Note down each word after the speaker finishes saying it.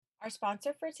Our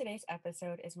sponsor for today's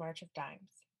episode is March of Dimes.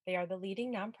 They are the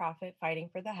leading nonprofit fighting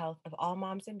for the health of all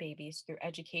moms and babies through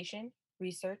education,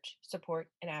 research, support,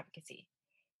 and advocacy.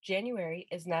 January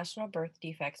is National Birth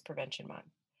Defects Prevention Month.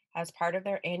 As part of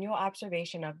their annual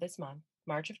observation of this month,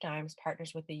 March of Dimes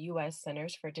partners with the U.S.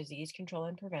 Centers for Disease Control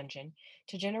and Prevention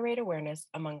to generate awareness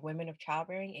among women of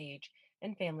childbearing age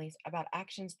and families about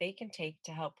actions they can take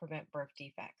to help prevent birth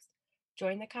defects.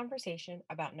 Join the conversation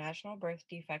about National Birth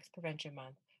Defects Prevention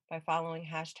Month by following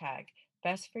hashtag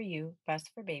Best for You, Best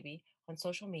for Baby on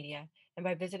social media and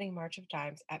by visiting March of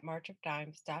Dimes at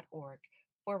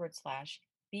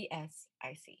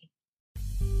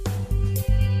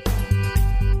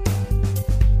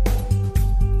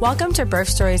marchofdimes.org/BSIC. Welcome to Birth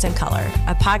Stories in Color,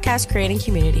 a podcast creating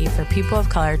community for people of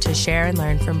color to share and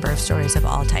learn from birth stories of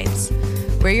all types.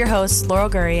 We're your hosts, Laurel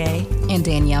Gourrier and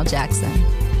Danielle Jackson.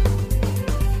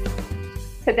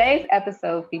 Today's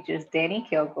episode features Dani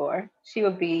Kilgore. She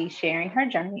will be sharing her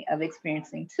journey of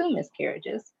experiencing 2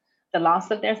 miscarriages, the loss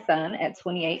of their son at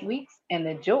 28 weeks, and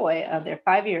the joy of their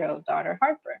 5-year-old daughter,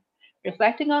 Harper,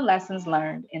 reflecting on lessons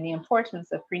learned and the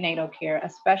importance of prenatal care,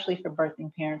 especially for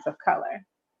birthing parents of color.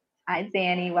 Hi,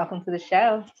 Dani. Welcome to the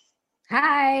show.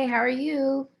 Hi, how are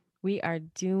you? We are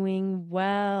doing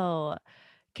well.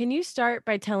 Can you start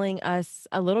by telling us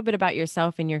a little bit about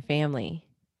yourself and your family?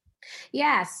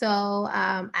 Yeah, so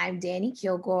I'm Dani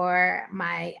Kilgore.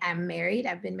 I'm married.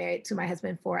 I've been married to my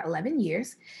husband for 11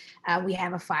 years. We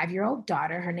have a 5-year-old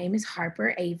daughter. Her name is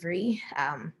Harper Avery.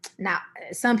 Now,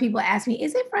 some people ask me,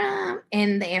 is it from?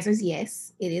 And the answer is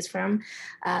yes, it is from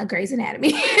Grey's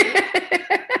Anatomy.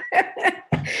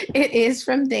 It is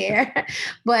from there.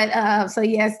 But so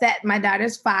yes, that my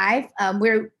daughter's 5.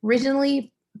 We're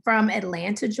originally from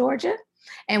Atlanta, Georgia,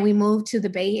 and we moved to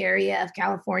the Bay Area of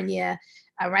California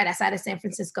right outside of San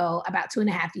Francisco about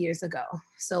 2.5 years ago.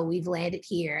 So we've landed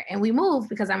here, and we moved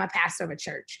because I'm a pastor of a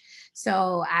church.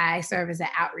 So I serve as an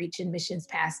outreach and missions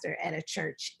pastor at a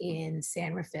church in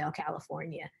San Rafael,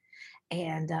 California.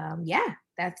 And yeah,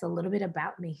 that's a little bit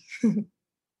about me.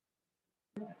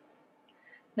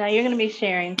 Now you're going to be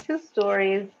sharing 2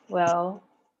 stories, well,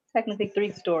 technically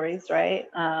 3 stories, right?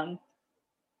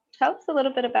 Tell us a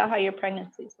little bit about how your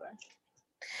pregnancies were.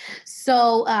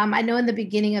 So I know in the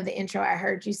beginning of the intro, I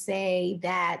heard you say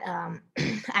that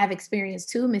I've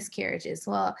experienced 2 miscarriages.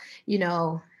 Well,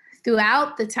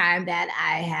 throughout the time that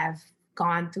I have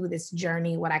gone through this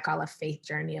journey, what I call a faith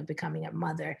journey of becoming a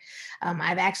mother,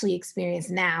 I've actually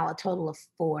experienced now a total of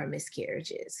 4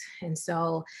 miscarriages. And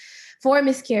so 4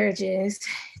 miscarriages,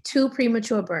 2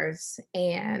 premature births,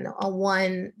 and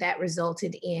one that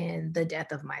resulted in the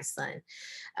death of my son,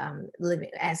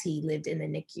 living as he lived in the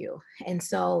NICU. And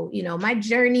so, my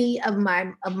journey of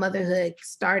motherhood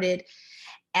started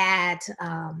at,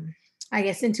 I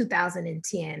guess, in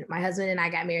 2010. My husband and I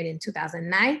got married in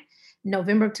 2009.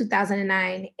 November of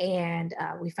 2009, and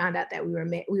we found out that we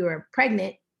were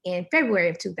pregnant in February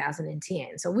of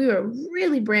 2010. So we were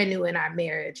really brand new in our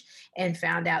marriage and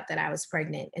found out that I was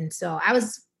pregnant. And so I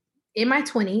was in my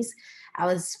 20s. I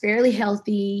was fairly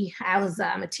healthy. I was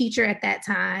a teacher at that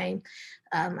time,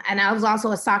 and I was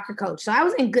also a soccer coach. So I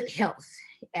was in good health.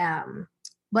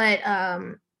 But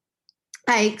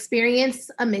I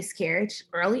experienced a miscarriage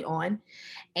early on,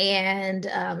 and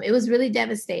it was really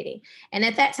devastating. And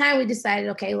at that time, we decided,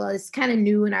 okay, well, it's kind of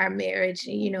new in our marriage.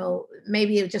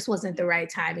 Maybe it just wasn't the right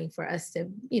timing for us to,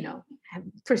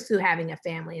 pursue having a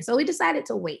family. And so we decided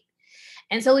to wait.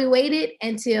 And so we waited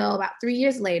until about 3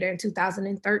 years later in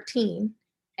 2013.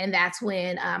 And that's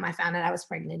when I found out I was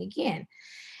pregnant again.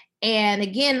 And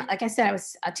again, like I said, I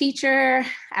was a teacher,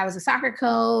 I was a soccer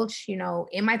coach,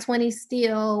 in my 20s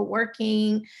still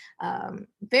working,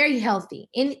 very healthy,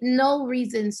 and no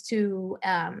reasons to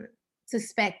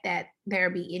suspect that there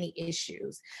be any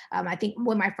issues. I think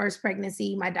with my first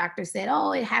pregnancy, my doctor said,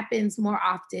 oh, it happens more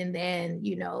often than,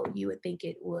 you would think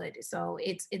it would. So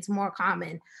it's more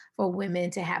common for women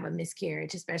to have a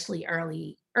miscarriage, especially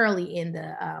early in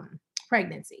the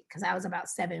pregnancy, because I was about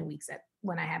 7 weeks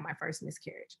when I had my first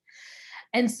miscarriage.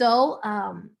 And so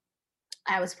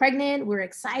I was pregnant. We were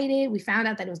excited. We found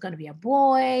out that it was going to be a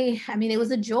boy. I mean, it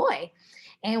was a joy.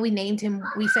 And we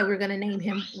said we were going to name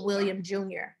him William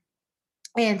Jr.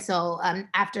 And so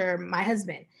after my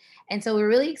husband. And so we were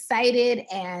really excited.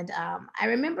 And I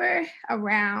remember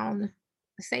around,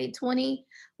 say, 20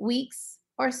 weeks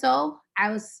or so,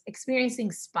 I was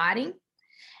experiencing spotting.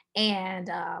 And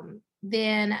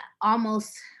then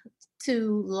almost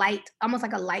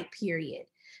like a light period.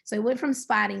 So it went from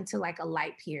spotting to like a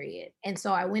light period. And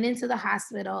so I went into the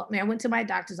hospital. I went to my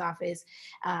doctor's office.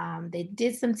 They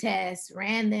did some tests,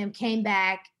 ran them, came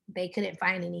back. They couldn't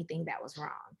find anything that was wrong.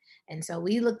 And so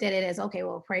we looked at it as, okay,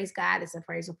 well, praise God, it's a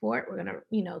praise report. We're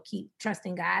gonna, keep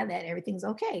trusting God that everything's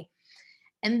okay.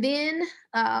 And then,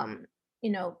 um,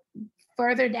 you know,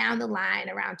 further down the line,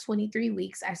 around 23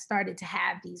 weeks, I started to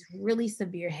have these really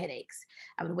severe headaches.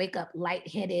 I would wake up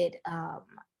lightheaded.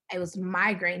 It was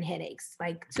migraine headaches,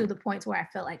 like to the point where I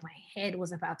felt like my head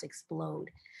was about to explode.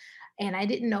 And I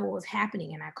didn't know what was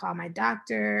happening. And I called my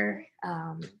doctor.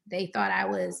 They thought I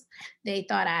was,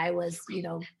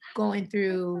 going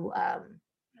through,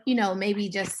 maybe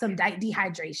just some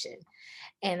dehydration.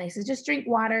 And they said, just drink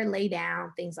water, lay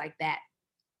down, things like that.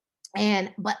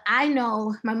 But I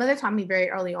know my mother taught me very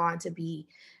early on to be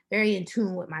very in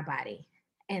tune with my body.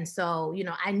 And so,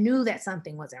 I knew that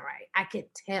something wasn't right. I could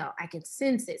tell, I could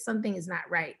sense it. Something is not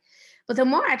right. But the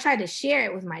more I tried to share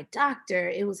it with my doctor,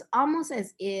 it was almost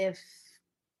as if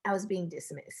I was being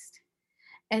dismissed.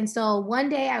 And so one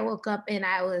day I woke up and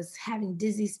I was having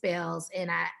dizzy spells and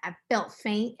I felt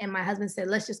faint. And my husband said,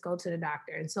 let's just go to the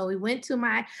doctor. And so we went to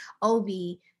my OB.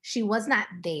 She was not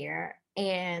there.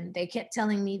 And they kept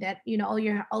telling me that, oh,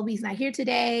 your OB's not here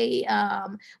today.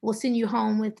 We'll send you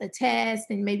home with a test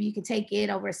and maybe you can take it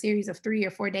over a series of 3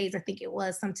 or 4 days. I think it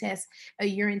was some test, a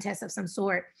urine test of some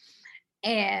sort.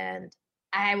 And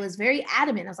I was very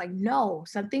adamant. I was like, no,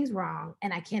 something's wrong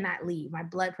and I cannot leave. My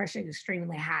blood pressure is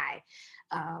extremely high.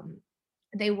 Um,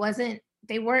 they weren't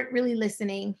really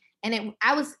listening. And it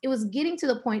was getting to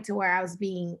the point to where I was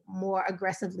being more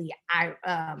aggressively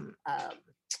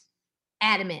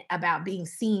adamant about being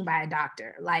seen by a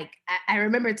doctor. Like I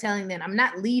remember telling them I'm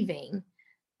not leaving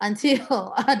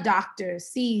until a doctor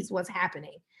sees what's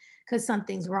happening because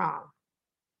something's wrong.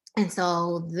 And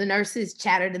so the nurses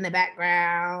chattered in the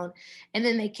background, and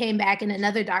then they came back, and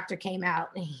another doctor came out.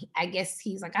 And I guess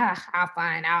he's like, I'll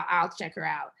fine, I'll check her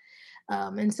out.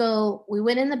 And so we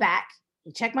went in the back.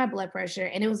 He checked my blood pressure,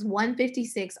 and it was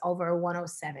 156 over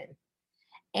 107,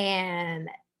 and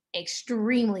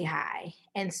extremely high.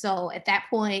 And so at that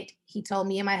point, he told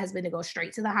me and my husband to go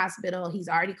straight to the hospital. He's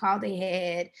already called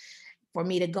ahead for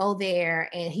me to go there,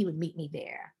 and he would meet me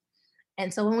there.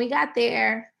 And so when we got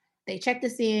there, they checked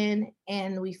us in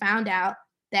and we found out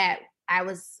that I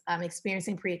was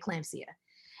experiencing preeclampsia.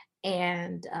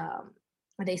 And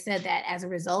they said that as a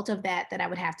result of that, that I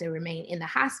would have to remain in the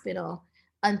hospital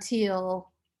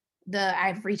until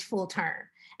I've reached full term.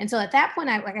 And so at that point,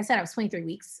 like I said, I was 23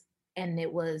 weeks and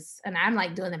I'm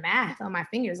like doing the math on my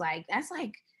fingers, like that's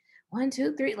like 1,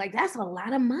 2, 3, like that's a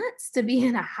lot of months to be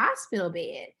in a hospital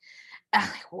bed. I'm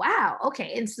like, wow,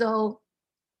 okay. And so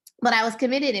but I was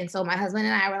committed. And so my husband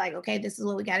and I were like, okay, this is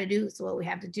what we got to do. This is what we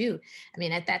have to do. I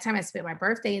mean, at that time, I spent my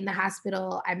birthday in the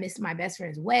hospital. I missed my best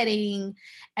friend's wedding.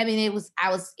 I mean,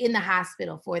 I was in the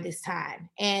hospital for this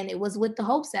time. And it was with the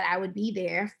hopes that I would be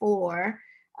there for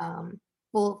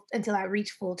full until I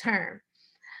reached full term.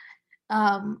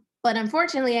 But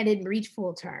unfortunately, I didn't reach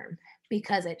full term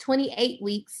because at 28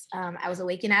 weeks, I was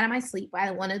awakened out of my sleep by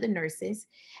one of the nurses.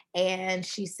 And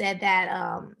she said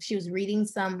that she was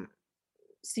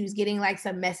getting like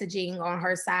some messaging on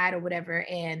her side or whatever,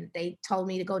 and they told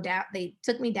me to go down. They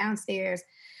took me downstairs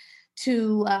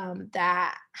to the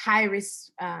high risk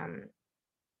not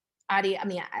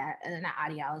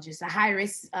audiologist, a high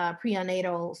risk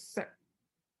prenatal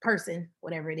person,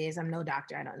 whatever it is. I'm no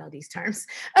doctor, I don't know these terms.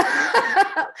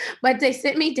 But they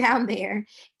sent me down there,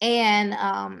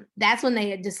 and that's when they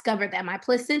had discovered that my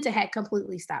placenta had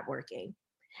completely stopped working.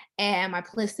 And my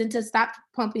placenta stopped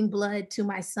pumping blood to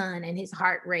my son, and his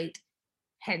heart rate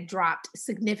had dropped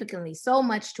significantly, so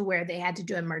much to where they had to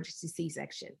do emergency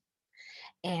C-section.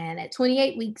 And at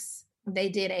 28 weeks, they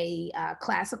did a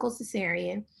classical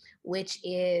cesarean, which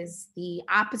is the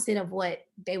opposite of what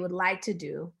they would like to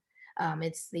do.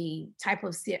 It's the type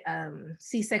of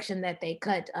C-section that they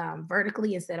cut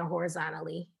vertically instead of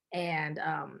horizontally. And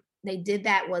they did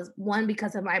that was one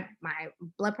because of my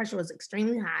blood pressure was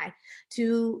extremely high.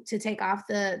 To take off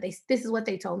this is what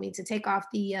they told me, to take off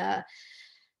the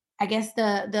I guess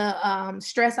the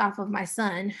stress off of my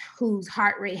son, whose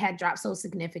heart rate had dropped so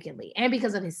significantly, and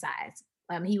because of his size.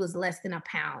 He was less than a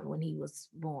pound when he was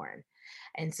born.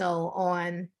 And so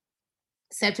on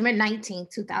September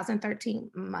 19th, 2013,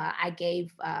 I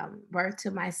gave birth to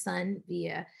my son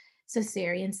via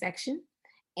cesarean section.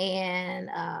 And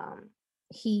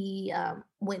he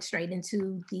went straight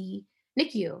into the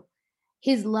NICU.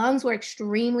 His lungs were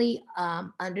extremely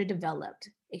underdeveloped.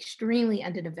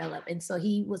 And so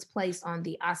he was placed on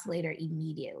the oscillator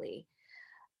immediately.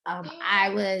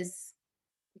 I was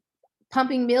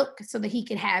pumping milk so that he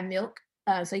could have milk,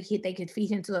 they could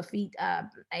feed him to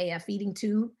a feeding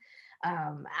tube.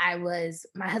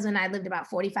 My husband and I lived about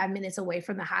 45 minutes away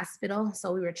from the hospital.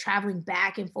 So we were traveling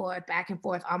back and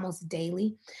forth almost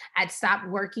daily. I'd stopped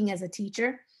working as a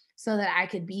teacher so that I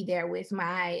could be there with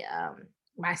my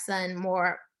son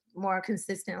more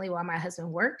consistently while my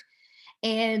husband worked.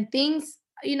 And things,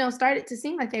 started to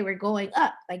seem like they were going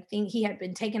up. Like he had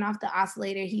been taken off the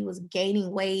oscillator, he was gaining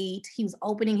weight, he was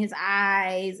opening his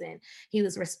eyes, and he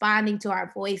was responding to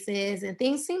our voices, and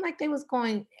things seemed like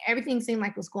everything seemed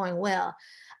like was going well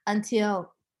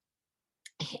until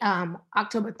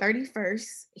October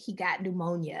 31st, he got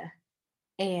pneumonia,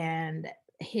 and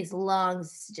his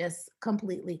lungs just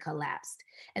completely collapsed,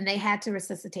 and they had to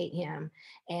resuscitate him,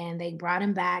 and they brought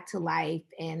him back to life,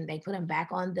 and they put him back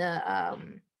on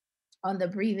the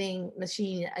breathing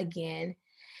machine again.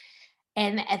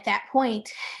 And at that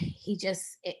point,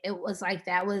 it was like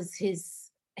that was his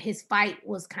fight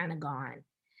was kind of gone.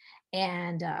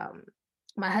 And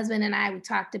my husband and I, we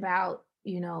talked about,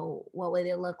 what would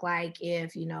it look like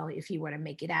if, if he were to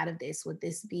make it out of this? Would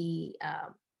this be,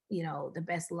 the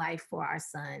best life for our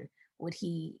son? Would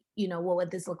he, what would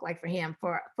this look like for him?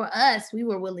 For us, we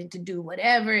were willing to do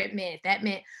whatever it meant. That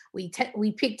meant we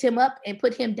picked him up and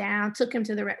put him down, took him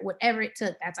to whatever it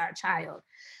took. That's our child.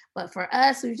 But for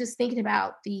us, we were just thinking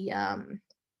about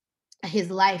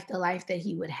his life, the life that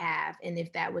he would have, and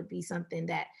if that would be something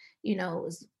that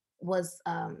was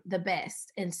the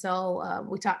best. And so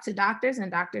we talked to doctors,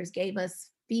 and doctors gave us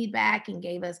feedback and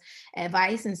gave us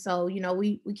advice. And so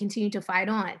we continue to fight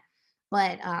on.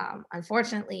 But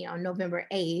unfortunately, on November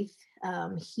 8th,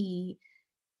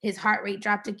 his heart rate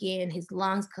dropped again, his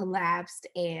lungs collapsed,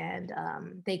 and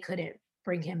they couldn't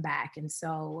bring him back. And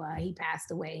so he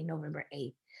passed away November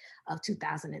 8th of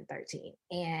 2013.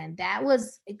 And that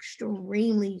was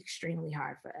extremely, extremely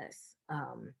hard for us.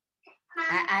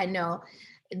 I know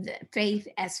faith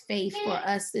for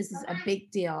us, this is a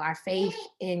big deal. Our faith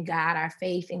in God, our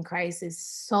faith in Christ is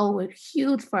so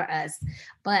huge for us.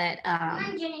 But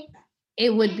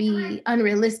it would be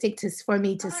unrealistic for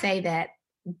me to say that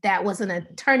that wasn't a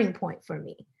turning point for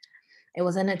me. It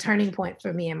wasn't a turning point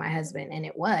for me and my husband, and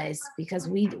it was because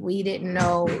we didn't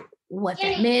know what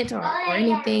that meant or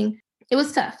anything. It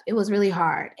was tough. It was really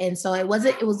hard. And so it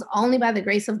was only by the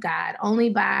grace of God, only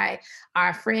by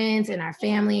our friends and our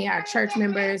family, our church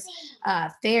members,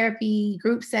 therapy,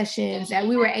 group sessions, that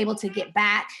we were able to get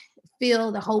back,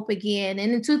 feel the hope again.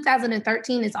 And in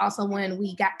 2013 is also when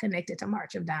we got connected to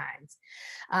March of Dimes.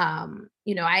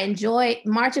 I enjoyed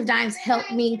March of Dimes,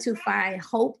 helped me to find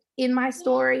hope in my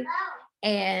story,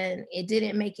 and it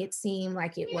didn't make it seem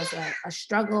like it was a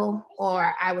struggle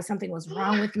or something was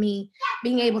wrong with me.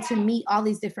 Being able to meet all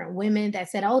these different women that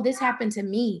said, oh, this happened to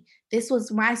me, this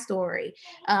was my story.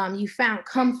 You found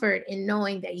comfort in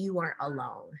knowing that you weren't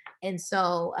alone. And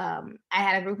so I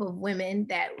had a group of women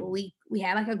that we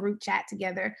had like a group chat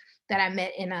together that I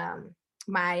met in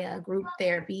my group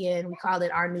therapy, and we called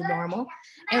it Our New Normal.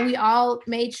 And we all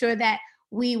made sure that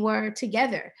we were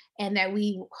together and that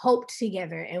we hoped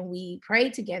together and we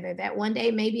prayed together that one day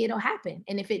maybe it'll happen.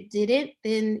 And if it didn't,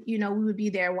 then, we would be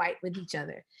there white with each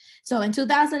other. So in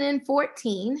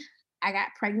 2014, I got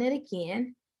pregnant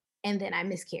again, and then I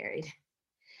miscarried.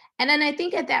 And then I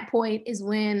think at that point is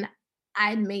when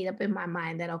I made up in my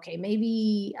mind that, okay,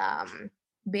 maybe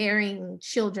bearing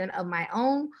children of my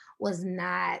own was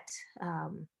not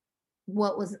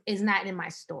is not in my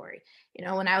story.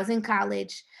 When I was in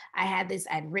college, I'd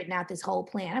written out this whole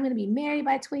plan. I'm going to be married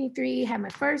by 23, have my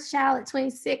first child at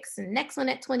 26, and next one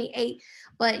at 28.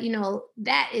 But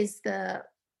that is the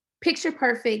picture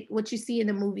perfect, what you see in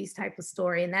the movies type of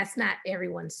story, and that's not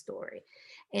everyone's story.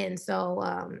 And so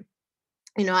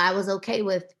I was okay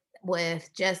with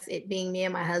just it being me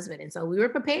and my husband. And so we were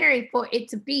preparing for it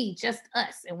to be just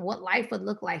us and what life would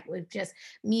look like with just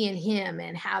me and him,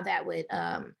 and how that would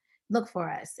look for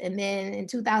us. And then in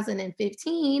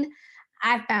 2015,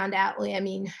 I found out,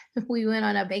 we went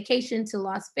on a vacation to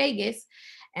Las Vegas,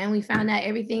 and we found out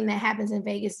everything that happens in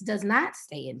Vegas does not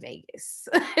stay in Vegas.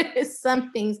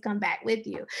 Some things come back with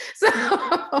you. So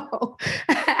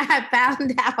I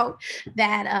found out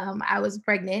that I was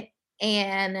pregnant.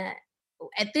 And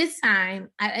at this time,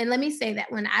 and let me say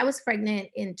that when I was pregnant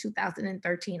in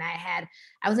 2013, I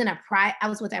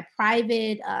was with a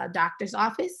private doctor's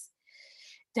office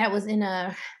that was in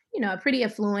a pretty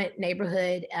affluent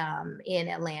neighborhood in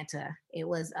Atlanta. It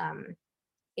was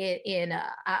in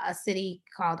a city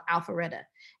called Alpharetta.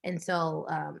 And so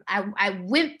I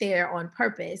went there on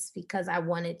purpose because I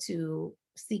wanted to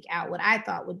seek out what I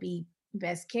thought would be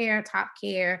best care, top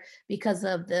care, because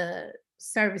of the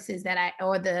services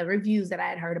or the reviews that I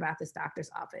had heard about this doctor's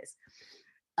office.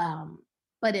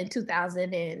 But in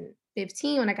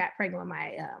 15, when I got pregnant with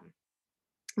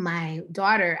my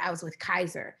daughter, I was with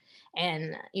Kaiser.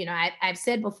 And, I've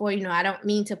said before, I don't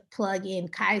mean to plug in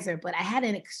Kaiser, but I had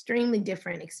an extremely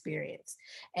different experience.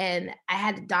 And I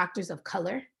had doctors of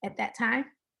color at that time,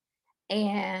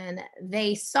 and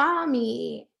they saw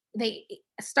me. They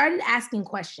started asking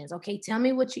questions. Okay, tell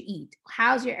me what you eat.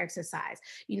 How's your exercise?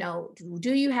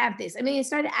 Do you have this? I mean, it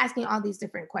started asking all these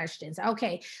different questions.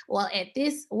 Okay, well, at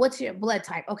this, what's your blood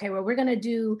type? Okay, well, we're gonna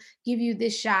give you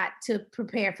this shot to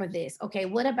prepare for this. Okay,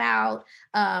 what about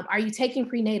are you taking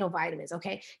prenatal vitamins?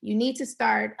 Okay, you need to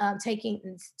start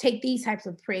take these types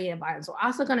of prenatal vitamins. We're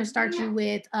also gonna start you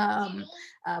with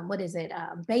what is it,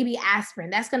 baby aspirin.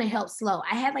 That's going to help slow.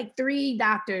 I had like 3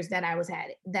 doctors that I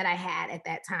had at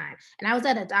that time, and I was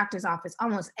at a doctor's office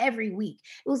almost every week.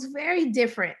 It was very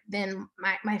different than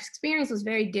my experience was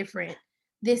very different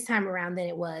this time around than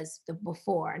it was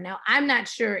before. Now, I'm not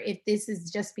sure if this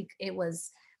is just it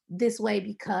was this way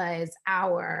because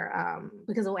of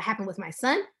what happened with my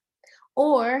son,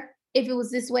 or if it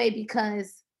was this way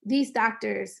because these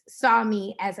doctors saw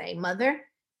me as a mother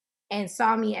and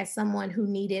saw me as someone who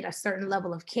needed a certain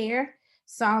level of care,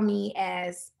 saw me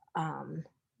as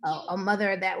a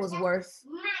mother that was worth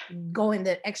going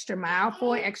the extra mile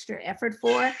for, extra effort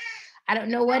for. I don't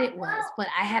know what it was, but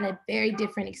I had a very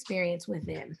different experience with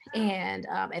them. And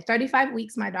at 35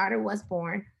 weeks, my daughter was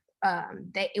born.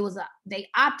 They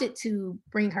opted to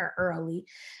bring her early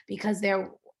because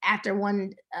after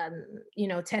one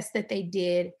test that they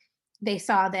did, they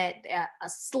saw that a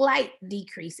slight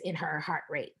decrease in her heart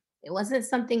rate. It wasn't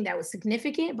something that was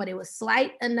significant, but it was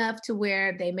slight enough to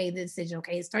where they made the decision.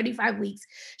 Okay, it's 35 weeks.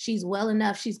 She's well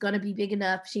enough. She's going to be big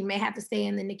enough. She may have to stay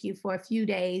in the NICU for a few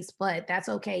days, but that's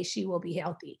okay. She will be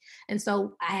healthy. And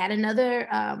so I had another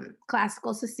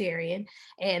classical cesarean,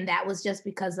 and that was just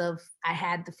because I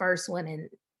had the first one. And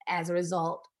as a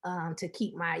result, to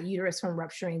keep my uterus from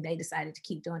rupturing, they decided to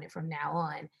keep doing it from now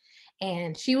on.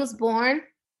 And she was born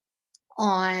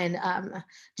on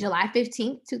July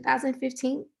 15th,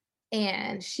 2015.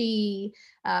 And she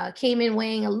came in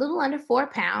weighing a little under 4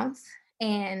 pounds,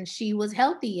 and she was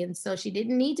healthy. And so she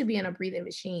didn't need to be on a breathing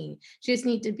machine. She just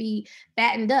needed to be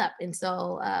fattened up. And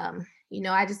so,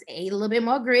 I just ate a little bit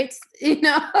more grits,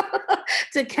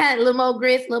 to cut a little more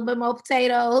grits, a little bit more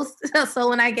potatoes. So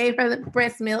when I gave her the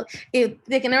breast milk, it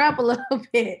thickened her up a little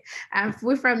bit.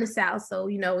 We're from the South, so,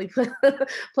 we put a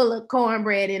little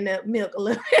cornbread in the milk a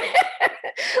little bit.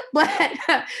 But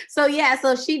so yeah,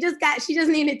 so she just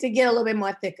needed to get a little bit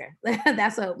more thicker.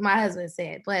 That's what my husband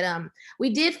said. But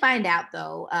we did find out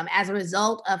though, as a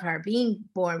result of her being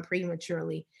born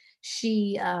prematurely,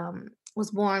 she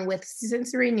was born with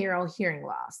sensory neural hearing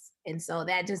loss. And so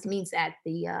that just means that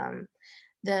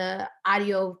the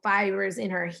audio fibers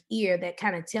in her ear that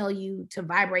kind of tell you to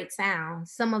vibrate sound,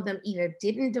 some of them either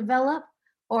didn't develop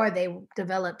or they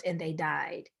developed and they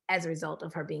died as a result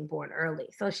of her being born early.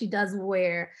 So she does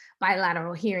wear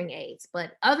bilateral hearing aids.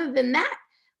 But other than that,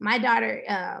 my daughter,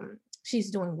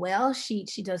 she's doing well. She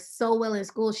does so well in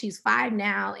school. She's 5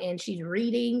 now, and she's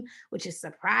reading, which is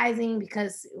surprising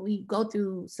because we go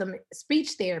through some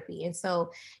speech therapy. And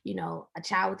so, a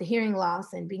child with a hearing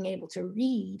loss and being able to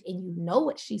read and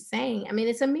what she's saying, I mean,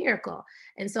 it's a miracle.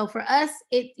 And so for us,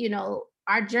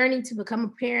 our journey to become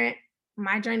a parent,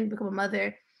 my journey to become a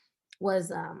mother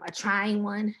was a trying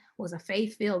one, was a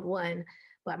faith-filled one.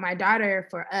 But my daughter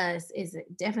for us is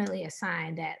definitely a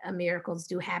sign that miracles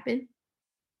do happen.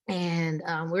 And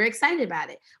we're excited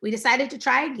about it. We decided to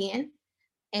try again.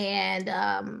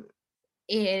 And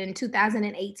in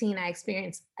 2018, I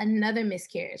experienced another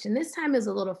miscarriage. And this time is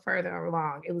a little further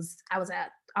along. I was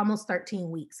at almost 13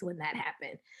 weeks when that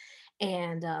happened.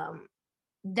 And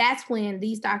that's when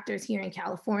these doctors here in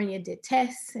California did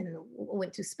tests and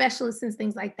went to specialists and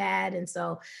things like that. And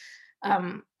so,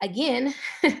 again,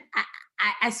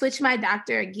 I switched my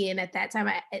doctor again at that time.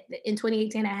 In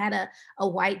 2018, I had a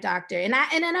white doctor, and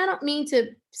I don't mean to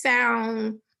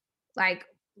sound like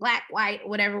black, white,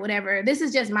 whatever. This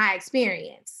is just my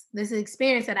experience. This is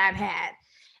experience that I've had.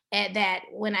 And that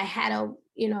when I had a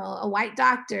white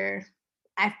doctor,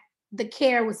 the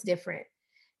care was different.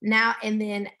 Now and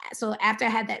then, so after I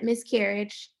had that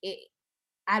miscarriage,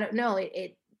 I don't know,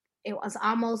 it was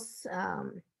almost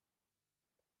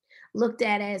looked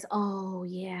at as, oh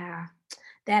yeah,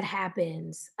 that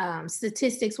happens.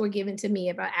 Statistics were given to me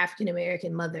about African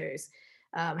American mothers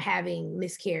having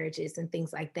miscarriages and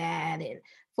things like that, and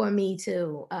for me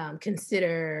to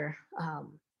consider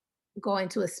going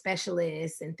to a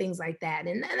specialist and things like that.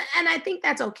 And I think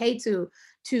that's okay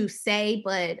to say,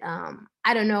 but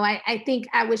I don't know. I think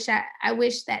I wish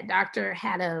that doctor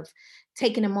had of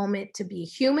taking a moment to be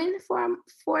human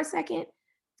for a second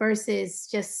versus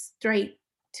just straight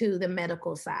to the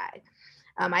medical side.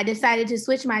 I decided to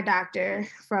switch my doctor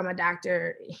from a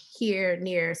doctor here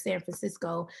near San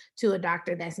Francisco to a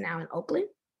doctor that's now in Oakland.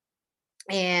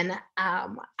 And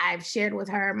I've shared with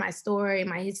her my story,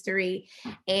 my history,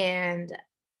 and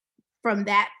from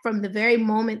the very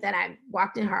moment that I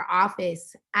walked in her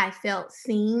office, I felt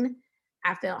seen,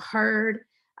 I felt heard.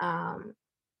 Um,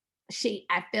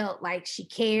 I felt like she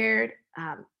cared.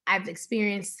 I've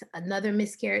experienced another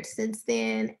miscarriage since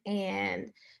then,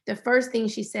 and the first thing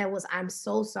she said was, "I'm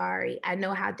so sorry. I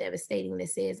know how devastating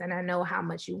this is, and I know how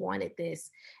much you wanted this,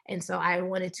 and so I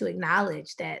wanted to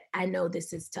acknowledge that I know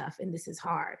this is tough and this is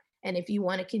hard, and if you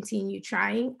want to continue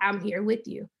trying, I'm here with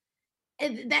you."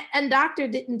 And that and doctor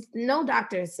didn't no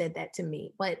doctor said that to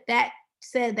me, but that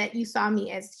said that you saw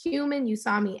me as human, you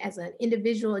saw me as an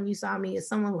individual, and you saw me as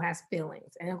someone who has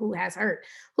feelings and who has hurt,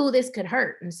 who this could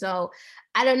hurt. And so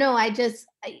I don't know,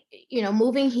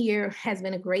 moving here has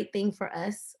been a great thing for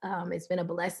us. It's been a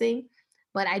blessing,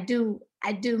 but I do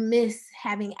miss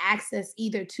having access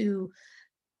either to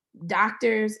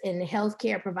doctors and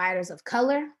healthcare providers of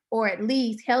color, or at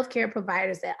least healthcare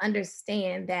providers that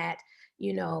understand that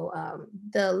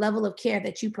the level of care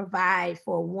that you provide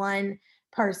for one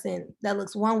person that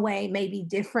looks one way may be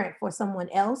different for someone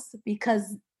else,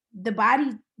 because their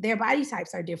body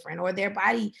types are different, or their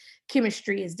body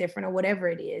chemistry is different, or whatever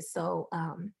it is. So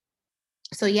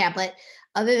yeah, but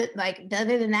other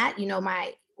than that,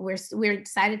 we're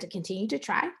decided to continue to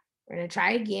try. We're going to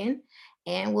try again,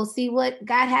 and we'll see what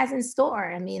God has in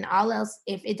store. I mean, all else,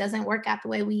 if it doesn't work out the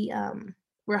way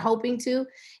we're hoping to,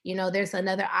 there's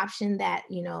another option that,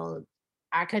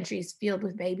 our country is filled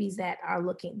with babies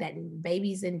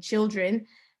and children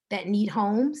that need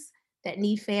homes, that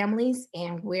need families,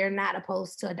 and we're not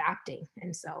opposed to adopting.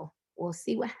 And so we'll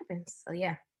see what happens. So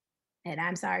yeah. And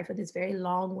I'm sorry for this very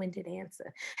long-winded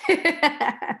answer.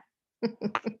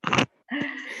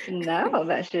 No,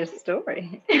 that's your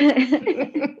story.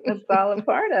 It's all a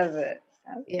part of it.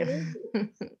 Yeah.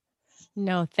 Absolutely.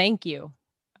 No, thank you.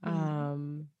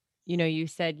 Mhm. You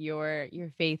said your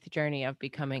faith journey of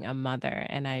becoming a mother,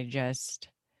 and I just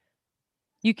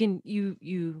you can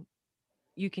you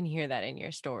can hear that in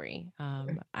your story.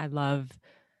 I love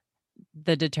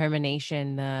the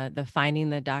determination, the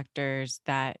finding the doctors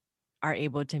that are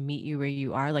able to meet you where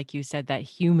you are. Like you said, that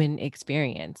human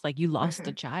experience, like you lost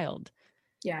a Mhm. child.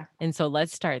 Yeah. And so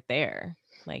let's start there.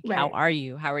 Like, how Right. are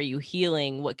you? How are you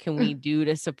healing? What can we do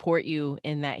to support you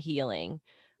in that healing?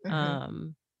 Mhm.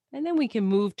 Um, and then we can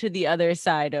move to the other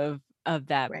side of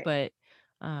that, Right. but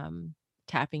um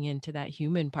tapping into that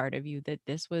human part of you, that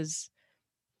this was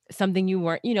something you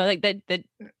weren't, like that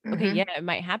okay, yeah, Mhm. it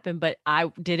might happen, but I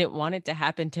didn't want it to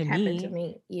happen to Happened to me.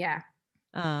 me. Yeah.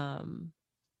 Um,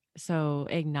 so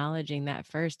acknowledging that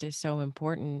first is so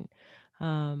important.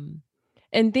 Um,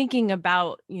 and thinking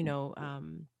about,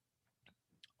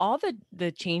 all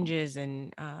the changes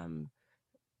and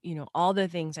all the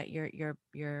things that you're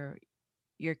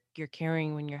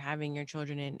carrying when you're having your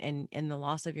children, and the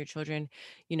loss of your children.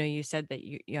 You said that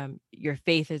your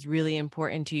faith is really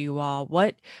important to you all.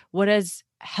 What has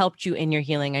helped you in your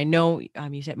healing? I know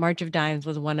you said March of Dimes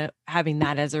was one of, having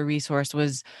that as a resource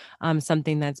was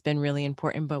something that's been really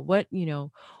important, but what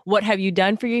have you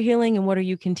done for your healing, and what are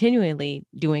you continually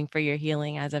doing for your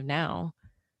healing as of now?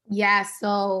 Yeah.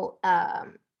 So I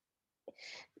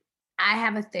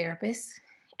have a therapist,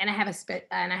 and I have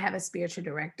a spiritual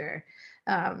director.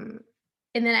 Um,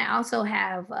 and then I also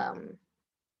have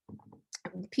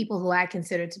people who I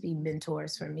consider to be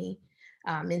mentors for me,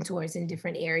 mentors in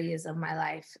different areas of my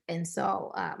life. And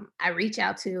so I reach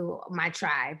out to my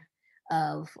tribe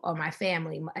or my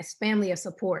family of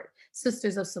support,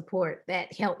 sisters of support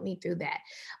that helped me through that.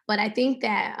 But I think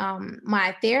that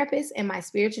my therapist and my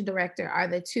spiritual director are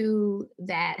the two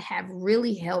that have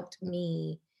really helped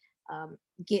me um,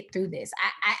 get through this.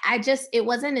 It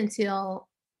wasn't until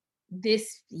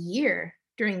this year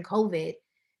during COVID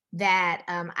that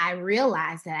I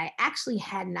realized that I actually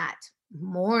had not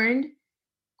mourned,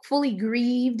 fully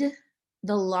grieved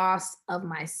the loss of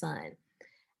my son.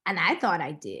 And I thought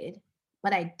I did,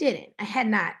 but I didn't. I had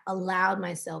not allowed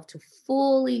myself to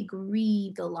fully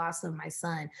grieve the loss of my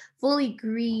son, fully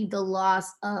grieve the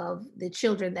loss of the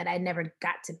children that I never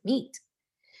got to meet.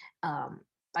 um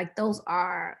like those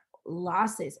are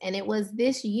losses, and it was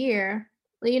this year.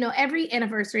 Every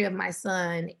anniversary of my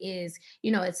son is,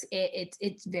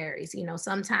 it varies.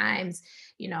 Sometimes,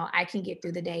 I can get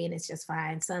through the day and it's just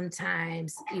fine.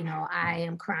 Sometimes, I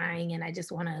am crying and I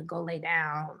just want to go lay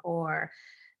down, or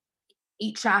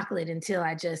eat chocolate until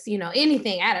I just,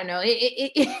 anything. I don't know.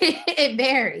 It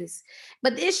varies.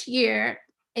 But this year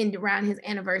and around his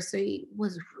anniversary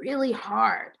was really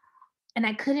hard. And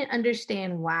I couldn't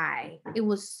understand why. It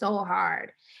was so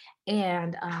hard.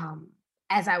 And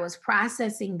as I was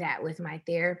processing that with my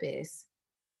therapist,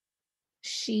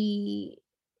 she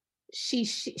she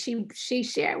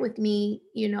shared with me,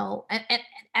 and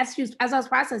as I was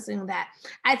processing that,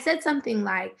 I said something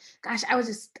like, "Gosh, I was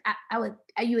just, I would,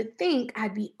 you would think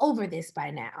I'd be over this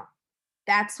by now."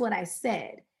 That's what I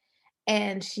said,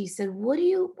 and she said, what do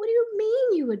you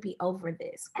mean you would be over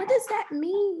this? What does that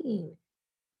mean?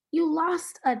 You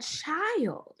lost a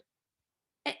child.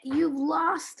 You've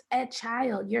lost a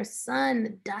child. Your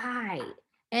son died,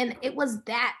 and it was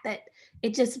that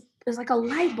it was like a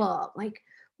light bulb. Like,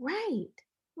 right?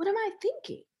 What am I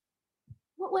thinking?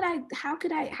 What would I? How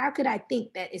could I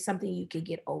think that is something you could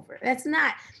get over? That's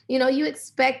not. You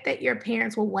expect that your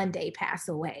parents will one day pass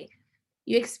away.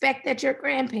 You expect that your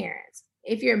grandparents,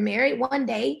 if you're married one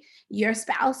day, your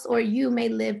spouse or you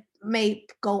may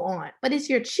go on. But it's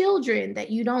your children that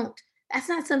you don't, that's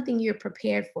not something you're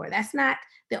prepared for. That's not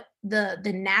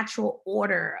the natural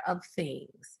order of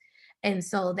things. And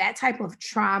so that type of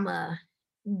trauma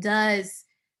does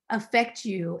affect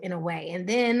you in a way. And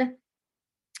then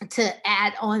to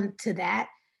add on to that,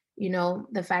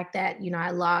 the fact that,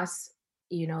 I lost,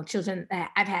 children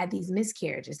that I've had these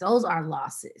miscarriages, those are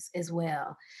losses as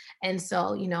well. And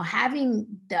so, having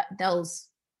those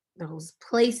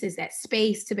places, that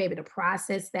space to be able to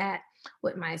process that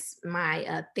with my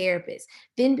therapist,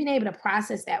 then being able to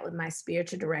process that with my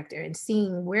spiritual director and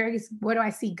seeing where do I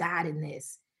see God in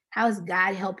this? How is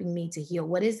God helping me to heal?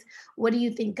 What do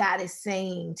you think God is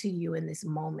saying to you in this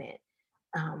moment?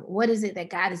 What is it that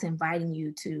God is inviting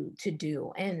you to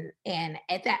do? And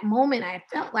at that moment, I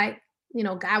felt like,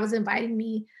 God was inviting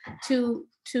me to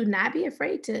not be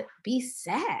afraid to be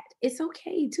sad. It's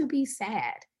okay to be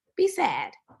sad. Be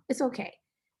sad. It's okay.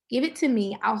 Give it to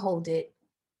me. I'll hold it.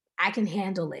 I can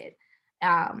handle it.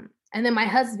 And then my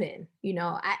husband,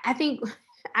 I think,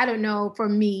 I don't know, for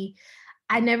me,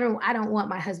 I don't want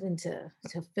my husband to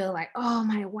feel like, oh,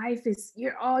 my wife is,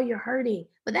 you're hurting.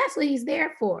 But that's what he's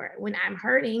there for. When I'm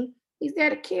hurting, he's there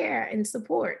to care and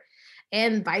support,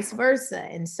 and vice versa.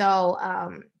 And so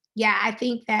yeah, I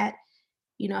think that,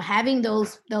 having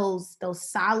those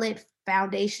solid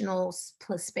foundational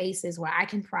spaces where I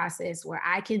can process, where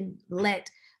I can let,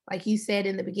 like you said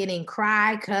in the beginning,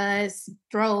 cry, cuss,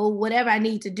 throw, whatever I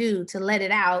need to do to let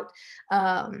it out.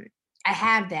 I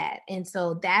have that. And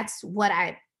so that's what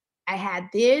I had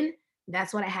then,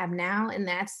 that's what I have now. And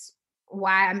that's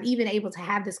why I'm even able to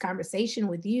have this conversation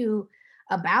with you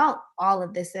about all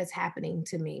of this that's happening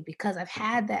to me, because I've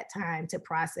had that time to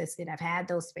process it. I've had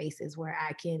those spaces where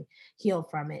I can heal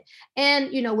from it.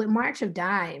 And, with March of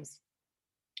Dimes,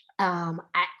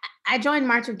 I joined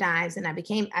March of Dimes, and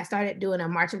I started doing a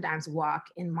March of Dimes walk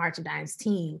in March of Dimes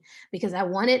team, because I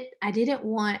wanted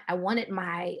my,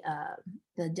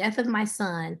 the death of my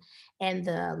son and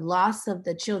the loss of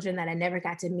the children that I never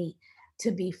got to meet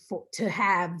to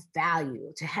have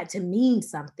value, to mean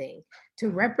something, to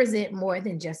represent more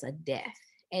than just a death.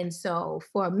 And so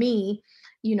for me,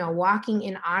 walking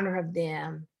in honor of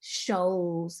them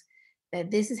shows that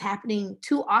this is happening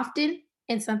too often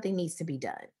and something needs to be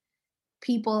done.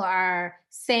 People are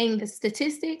saying the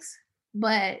statistics,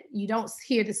 but you don't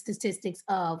hear the statistics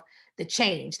of the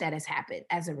change that has happened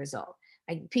as a result.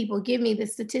 Like, people give me the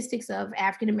statistics of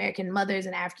African American mothers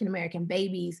and African American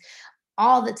babies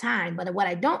all the time. But what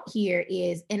I don't hear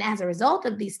is, and as a result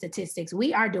of these statistics,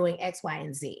 we are doing X, Y,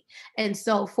 and Z. And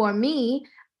so for me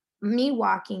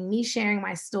walking, me sharing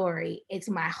my story, it's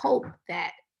my hope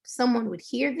that someone would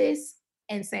hear this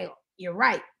and say, you're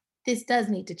right, this does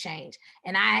need to change.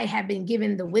 And I have been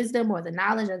given the wisdom or the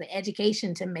knowledge or the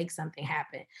education to make something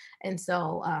happen. And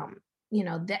so,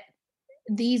 that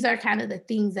these are kind of the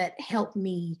things that help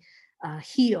me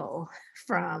heal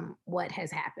from what has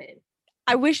happened.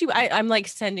 I wish I'm like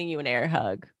sending you an air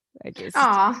hug.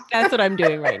 Aw. That's what I'm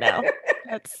doing right now.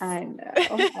 I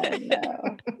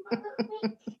know.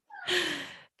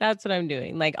 That's what I'm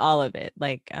doing. Like, all of it,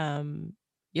 like,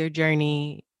 your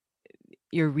journey,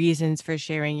 your reasons for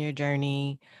sharing your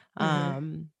journey,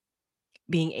 Mhm.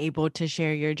 being able to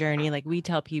share your journey. Like, we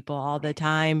tell people all the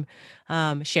time,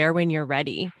 share when you're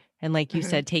ready. And like you Mhm.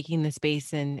 said, taking the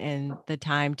space and the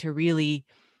time to really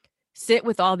sit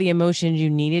with all the emotions you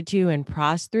needed to and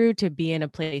process through to be in a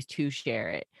place to share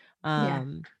it. Yeah.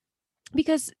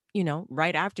 Because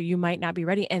right after you might not be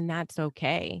ready, and that's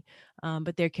okay.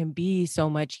 But there can be so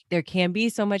much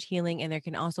healing, and there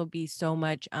can also be so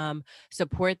much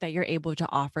support that you're able to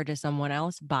offer to someone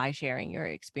else by sharing your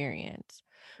experience.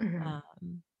 Mhm.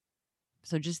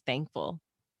 So just thankful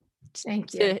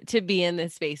Thank you. to be in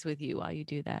this space with you while you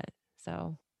do that.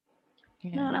 So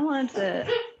No, and I yeah. wanted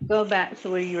to go back to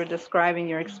where you were describing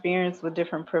your experience with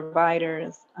different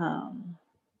providers,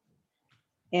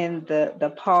 and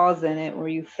the pause in it where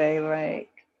you say, like,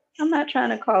 I'm not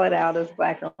trying to call it out as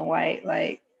black or white,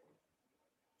 like,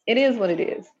 it is what it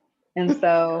is. And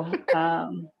so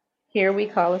here we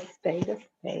call a spade a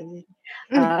spade.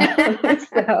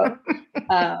 So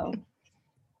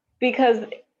because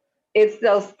it's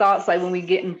those thoughts, like when we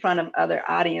get in front of other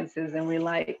audiences and we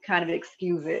like kind of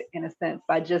excuse it in a sense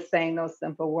by just saying those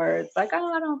simple words, like,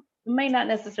 oh, I don't, it may not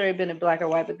necessarily have been in black or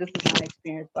white, but this is my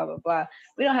experience, blah, blah, blah.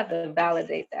 We don't have to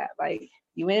validate that. Like,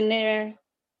 you in there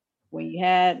when you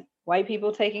had white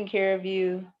people taking care of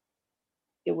you,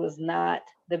 it was not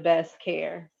the best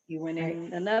care. You went Right.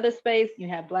 in another space, you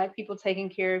had black people taking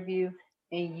care of you,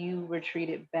 and you were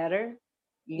treated better.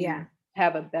 Yeah. You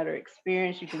have a better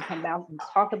experience. You can come out and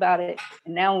talk about it.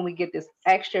 And now, when we get this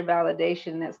extra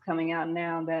validation that's coming out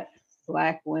now that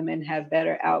black women have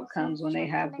better outcomes when they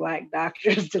have black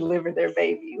doctors deliver their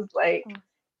babies, like,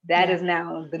 that Yeah. is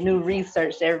now the new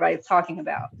research that everybody's talking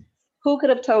about. Who could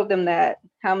have told them that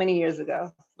how many years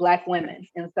ago? Black women.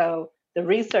 And so the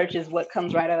research is what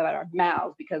comes right out of our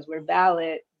mouths because we're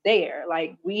valid there.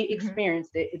 Like, we Mhm.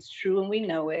 experienced it, it's true, and we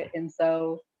know it. And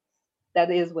so that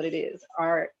is what it is.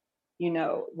 Our,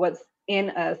 what's in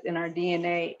us, in our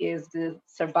DNA, is to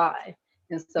survive.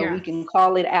 And so Yeah. we can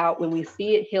call it out when we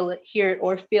see it, hear it,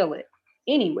 or feel it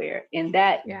anywhere. And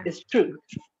that Yeah. is truth.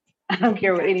 I don't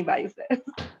care what Okay. anybody says.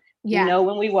 We Yeah. know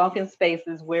when we walk in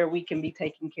spaces where we can be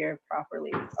taken care of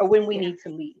properly or when we Yeah. need to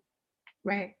leave.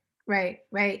 Right. Right.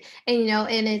 Right. And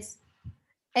it's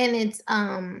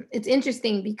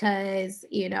interesting because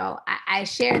I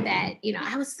shared that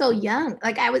I was so young.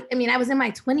 Like I was in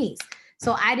my 20s,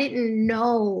 so I didn't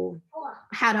know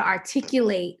how to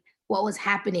articulate what was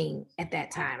happening at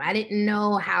that time. I didn't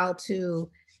know how to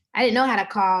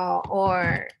call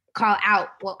out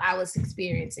what I was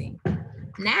experiencing.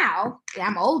 Now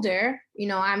I'm older,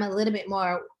 I'm a little bit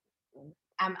more,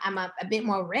 I'm a bit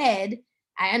more red.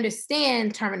 I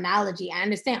understand terminology. I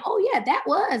understand, oh yeah, that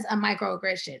was a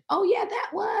microaggression. Oh yeah, that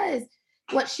was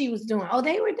what she was doing. Oh,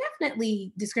 they were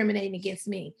definitely discriminating against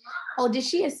me. Oh, did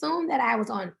she assume that I was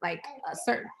on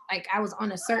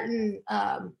a certain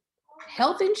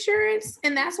health insurance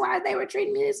and that's why they were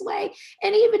treating me this way?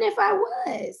 And even if I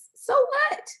was, so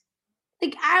what?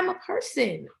 Like, I'm a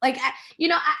person. Like,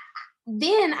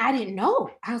 then I didn't know.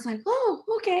 I was like, oh,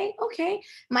 okay, okay.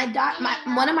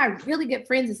 One of my really good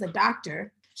friends is a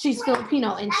doctor. She's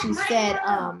Filipino, and she said,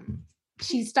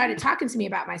 she started talking to me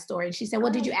about my story, and she said,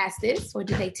 well, did you ask this, or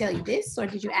did they tell you this, or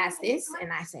did you ask this?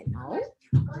 And I said, no,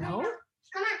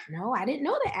 I didn't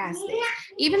know to ask this.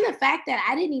 Even the fact that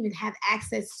I didn't even have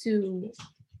access to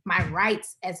my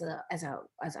rights as a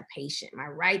patient, my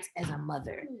rights as a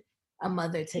mother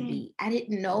to be. I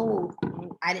didn't know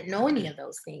any of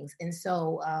those things. And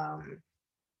so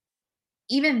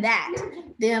even that,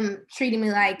 them treating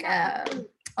me like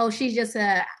oh, she's just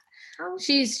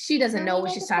she doesn't know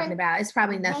what she's talking about. It's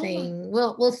probably nothing.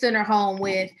 We'll send her home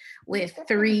with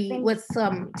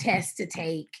some tests to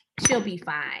take. She'll be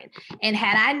fine. And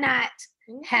had I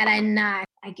not,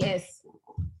 I guess,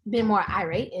 been more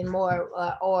irate and more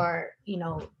or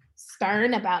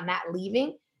stern about not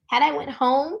leaving, had I went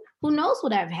home, who knows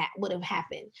what would have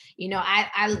happened.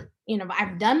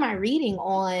 I've done my reading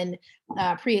on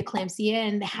preeclampsia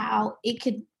and how it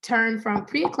could turn from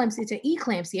preeclampsia to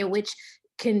eclampsia, which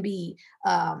can be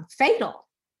fatal.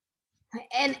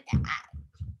 And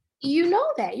you know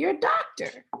that, you're a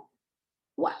doctor.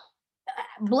 What?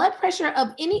 Blood pressure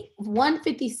of any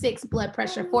 156 blood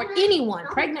pressure for anyone,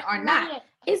 pregnant or not,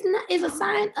 is a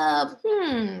sign of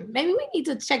maybe we need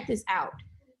to check this out.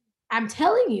 I'm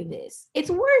telling you this. It's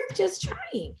worth just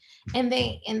trying. And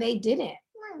they didn't.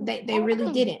 They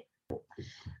really didn't.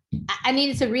 I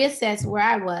needed to reassess where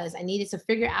I was. I needed to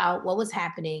figure out what was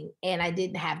happening, and I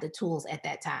didn't have the tools at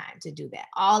that time to do that.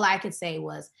 All I could say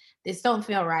was, this don't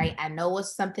feel right. I know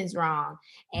something's wrong.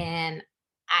 And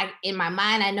in my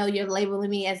mind, I know you're labeling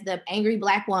me as the angry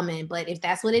Black woman, but if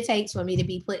that's what it takes for me to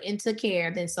be put into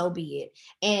care, then so be it.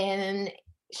 And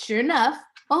sure enough,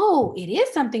 oh, it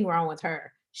is something wrong with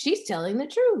her. She's telling the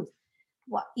truth.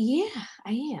 Well, yeah,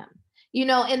 I am.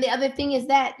 And the other thing is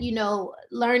that,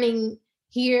 learning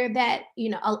here that,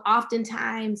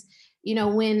 oftentimes,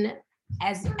 when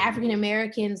as African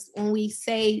Americans, when we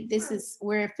say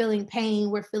we're feeling pain,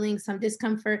 we're feeling some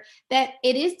discomfort, that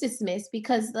it is dismissed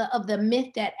because of the myth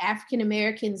that African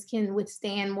Americans can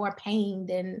withstand more pain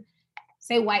than,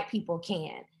 say, white people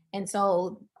can. And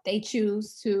so they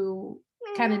choose to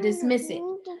kind of dismiss it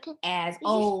as,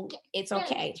 oh, it's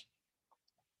okay.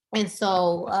 And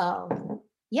so,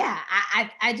 yeah,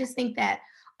 I just think that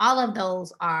all of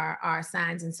those are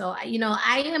signs. And so,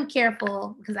 I am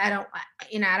careful because I don't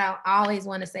always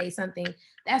want to say something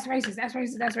that's racist, that's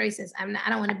racist, that's racist. I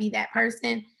don't want to be that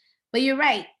person. But you're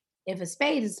right. If a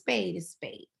spade is a spade, it's a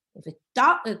spade. If a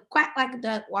quack like a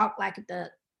duck, walk like a duck,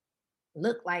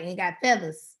 look like it got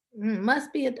feathers,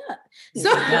 must be a duck. It's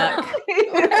a duck.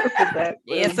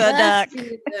 It's a duck.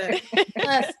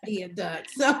 Must be a duck.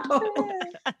 So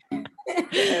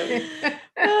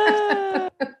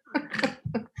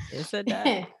it's a duck.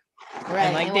 Right.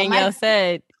 And like Danielle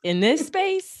said, in this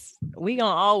space, we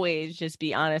gonna always just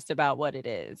be honest about what it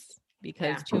is,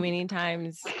 because too many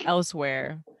times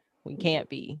elsewhere we can't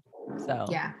be. So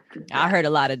I heard a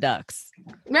lot of ducks.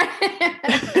 Quack,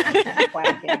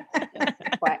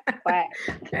 quack.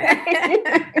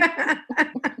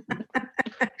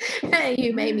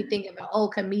 You made me think of an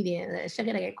old comedian.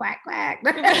 Sugar get quack quack.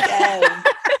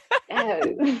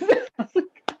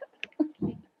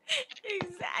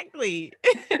 Exactly.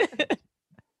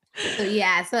 So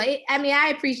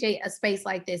I appreciate a space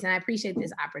like this, and I appreciate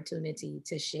this opportunity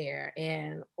to share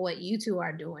and what you two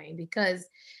are doing, because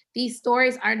these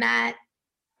stories are not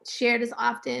shared as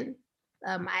often.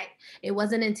 It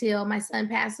wasn't until my son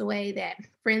passed away that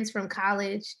friends from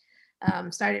college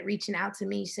started reaching out to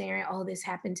me saying, oh, this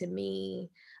happened to me.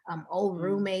 Old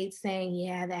roommates saying,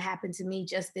 yeah, that happened to me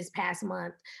just this past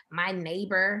month. My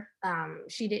neighbor,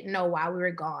 she didn't know why we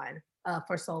were gone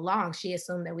for so long. She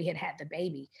assumed that we had the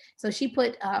baby. So she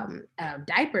put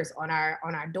diapers on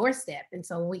our doorstep. And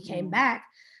so when we came back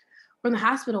from the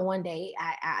hospital one day,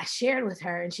 I shared with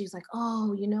her, and she was like,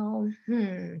 oh,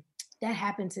 that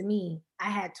happened to me. I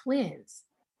had twins.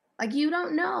 Like, you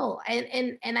don't know.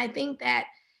 And I think that,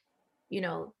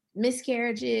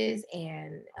 miscarriages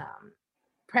and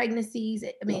pregnancies,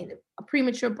 a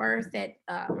premature birth that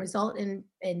result in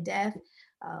death,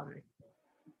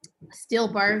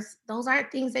 stillbirths, those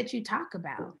aren't things that you talk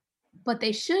about, but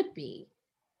they should be,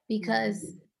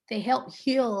 because they help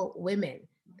heal women.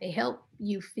 They help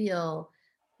you feel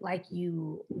like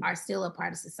you are still a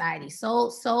part of society.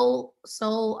 So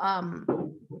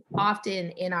often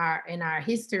in our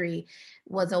history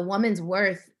was a woman's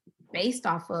worth based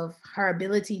off of her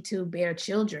ability to bear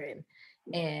children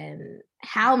and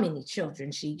how many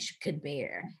children she could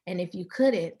bear. And if you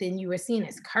couldn't, then you were seen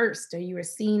as cursed, or you were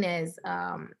seen as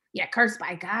cursed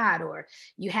by God, or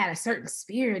you had a certain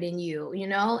spirit in you,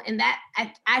 and that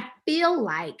I feel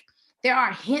like there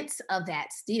are hints of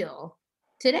that still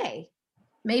today.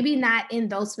 Maybe not in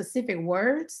those specific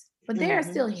words, but there are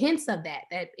still hints of that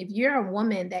if you're a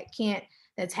woman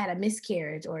that's had a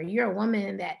miscarriage, or you're a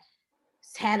woman that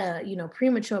had a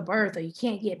premature birth, or you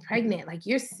can't get pregnant, like,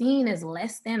 you're seen as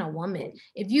less than a woman.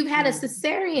 If you've had a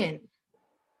cesarean,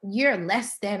 you're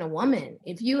less than a woman.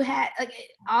 If you had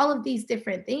all of these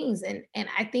different things, and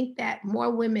I think that more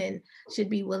women should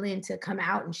be willing to come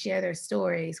out and share their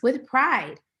stories with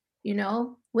pride,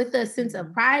 with a sense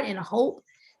of pride and hope,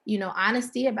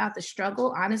 honesty about the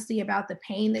struggle, honesty about the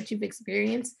pain that you've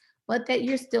experienced, but that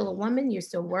you're still a woman, you're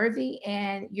still worthy,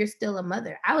 and you're still a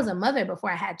mother. I was a mother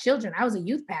before I had children. I was a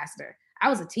youth pastor. I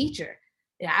was a teacher.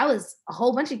 I was a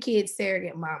whole bunch of kids'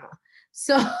 surrogate mama.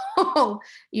 So,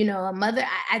 a mother.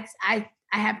 I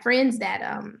have friends that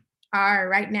are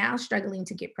right now struggling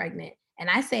to get pregnant, and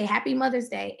I say Happy Mother's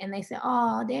Day, and they say,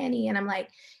 "Oh, Dani," and I'm like,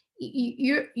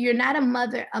 "You're not a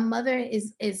mother. A mother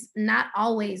is not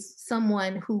always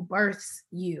someone who births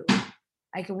you."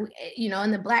 Like,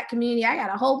 in the Black community, I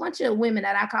got a whole bunch of women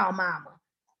that I call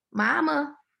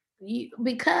mama,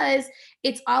 because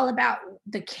it's all about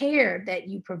the care that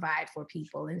you provide for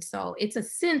people. And so it's a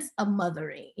sense of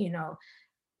mothering.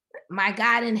 My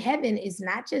God in heaven is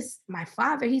not just my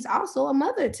father, he's also a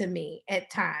mother to me at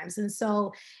times. And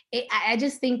so I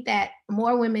just think that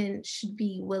more women should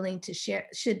be willing to share,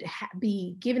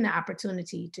 be given the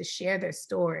opportunity to share their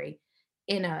story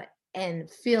and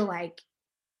feel like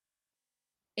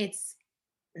it's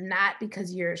not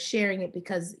because you're sharing it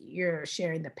because you're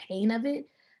sharing the pain of it,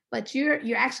 but you're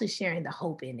actually sharing the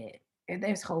hope in it. And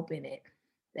there's hope in it.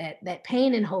 That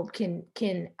pain and hope can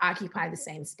occupy the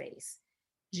same space.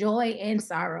 Joy and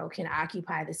sorrow can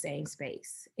occupy the same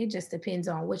space. It just depends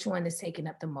on which one is taking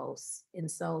up the most.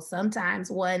 And so sometimes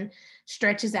one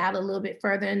stretches out a little bit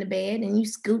further in the bed, and you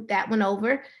scoot that one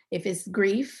over if it's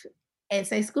grief, and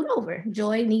say, scoot over.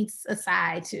 Joy needs a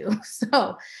side too.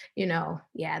 So,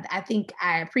 yeah, I think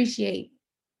I appreciate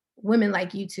women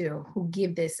like you two who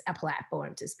give this a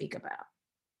platform to speak about.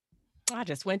 I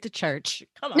just went to church.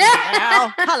 Come on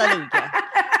now. Hallelujah.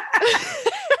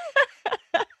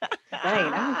 Right.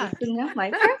 I was just sitting up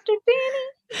like, Pastor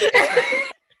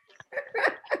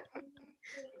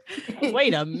Dani.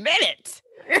 Wait a minute.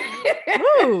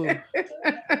 Ooh,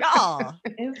 y'all.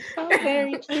 It's so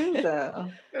very true, though.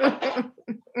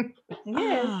 Yeah,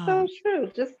 it's so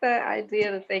true. Just that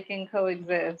idea that they can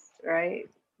coexist, right?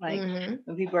 Like when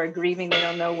people are grieving, they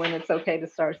don't know when it's okay to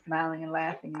start smiling and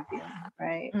laughing again,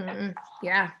 right?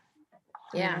 Yeah.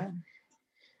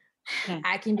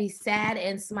 I can be sad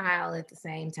and smile at the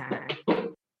same time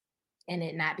and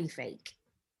it not be fake.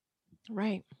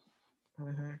 Right.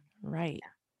 Right.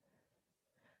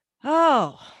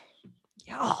 Oh,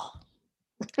 y'all.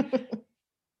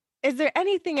 Is there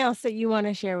anything else that you want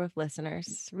to share with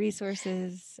listeners?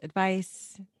 Resources,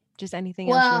 advice, just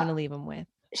anything else you want to leave them with?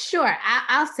 Sure.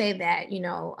 I'll say that,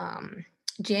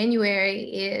 January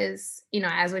is,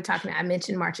 as we're talking, I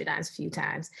mentioned March of Dimes a few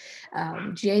times.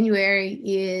 January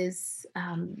is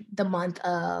the month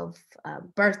of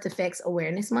Birth Defects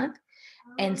Awareness Month.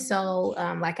 And so,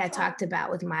 like I talked about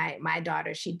with my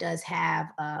daughter, she does have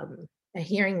a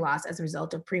hearing loss as a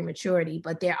result of prematurity,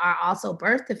 but there are also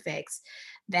birth defects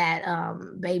that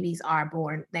babies are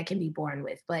born that can be born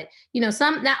with. But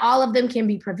some, not all of them can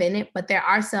be prevented, but there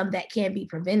are some that can be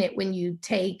prevented when you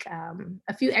take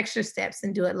a few extra steps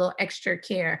and do a little extra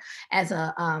care as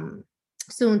a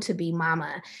soon to be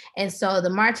mama. And so the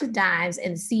March of Dimes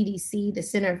and the CDC, the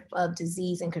Center of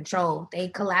Disease and Control, they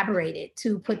collaborated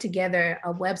to put together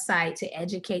a website to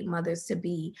educate mothers to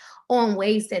be on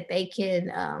ways that they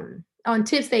can on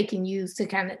tips they can use to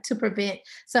prevent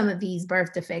some of these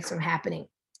birth defects from happening.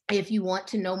 If you want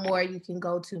to know more, you can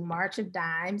go to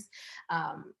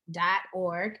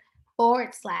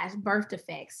marchofdimes.org/birth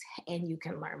defects, and you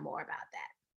can learn more about that.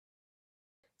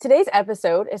 Today's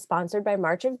episode is sponsored by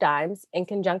March of Dimes in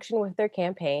conjunction with their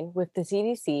campaign with the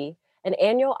CDC, an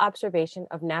annual observation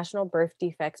of National Birth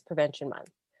Defects Prevention Month.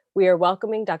 We are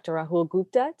welcoming Dr. Rahul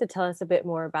Gupta to tell us a bit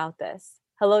more about this.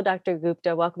 Hello, Dr.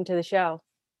 Gupta. Welcome to the show.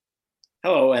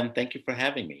 Hello, and thank you for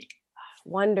having me.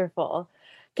 Wonderful.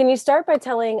 Can you start by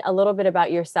telling a little bit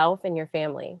about yourself and your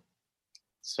family?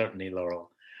 Certainly, Laurel.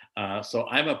 So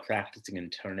I'm a practicing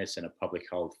internist and a public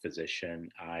health physician.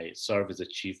 I serve as a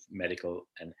chief medical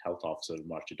and health officer of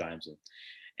March of Dimes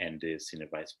and the senior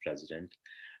vice president.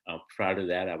 Prior to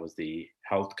that, I was the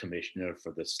health commissioner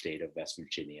for the state of West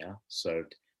Virginia,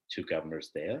 served 2 governors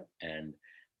there. And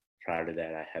prior to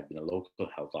that, I have been a local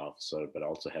health officer, but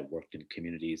also have worked in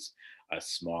communities as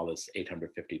small as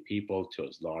 850 people to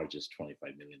as large as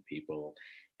 25 million people,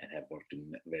 and have worked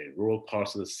in very rural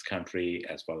parts of this country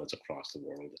as well as across the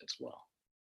world as well.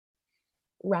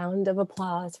 Round of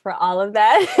applause for all of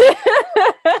that.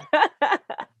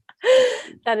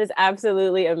 That is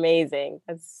absolutely amazing.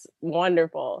 That's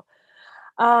wonderful.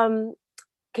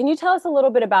 Can you tell us a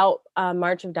little bit about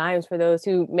March of Dimes for those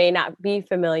who may not be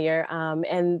familiar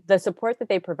and the support that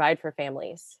they provide for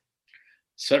families?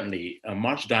 Certainly.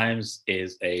 March of Dimes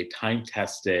is a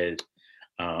time-tested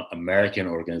American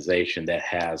organization that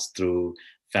has,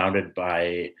 founded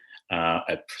by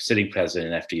a sitting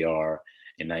president, FDR,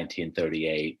 in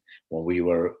 1938, when we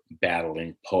were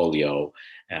battling polio.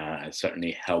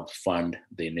 Certainly helped fund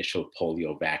the initial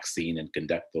polio vaccine and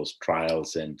conduct those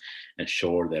trials and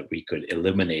ensure that we could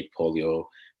eliminate polio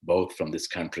both from this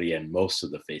country and most of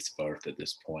the face of earth at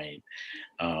this point.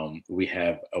 We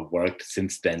have worked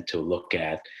since then to look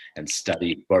at and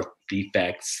study birth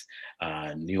defects,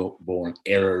 newborn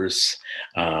errors,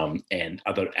 and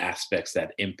other aspects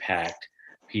that impact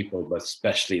people, but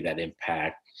especially that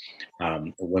impact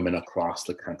women across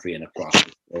the country and across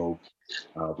the globe.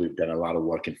 We've done a lot of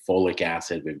work in folic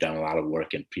acid. We've done a lot of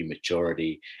work in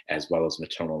prematurity as well as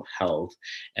maternal health.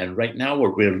 And right now,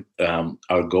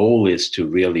 our goal is to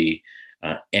really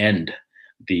end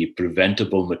the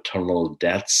preventable maternal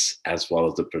deaths as well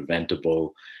as the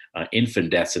preventable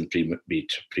infant deaths in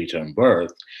preterm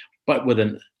birth, but with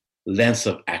a lens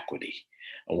of equity.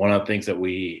 One of the things that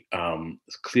we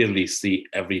clearly see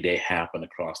every day happen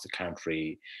across the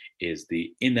country is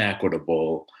the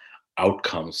inequitable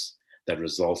outcomes that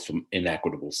results from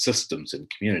inequitable systems in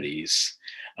communities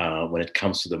when it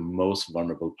comes to the most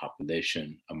vulnerable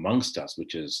population amongst us,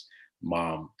 which is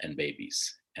mom and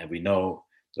babies. And we know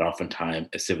that oftentimes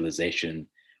a civilization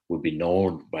would be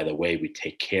known by the way we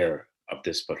take care of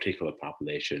this particular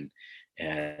population.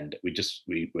 And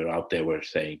we're out there, we're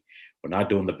saying, we're not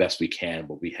doing the best we can,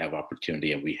 but we have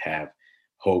opportunity and we have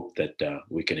hope that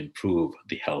we can improve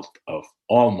the health of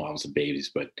all moms and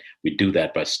babies, but we do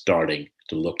that by starting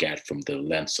to look at from the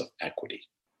lens of equity.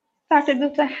 Dr.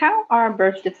 Gupta, how are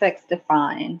birth defects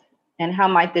defined and how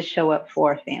might this show up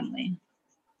for a family?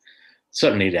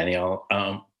 Certainly, Danielle.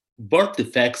 Birth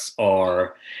defects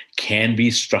can be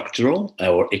structural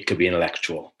or it could be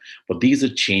intellectual, but these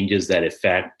are changes that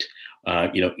affect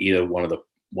either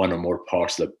one or more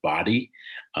parts of the body,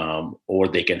 or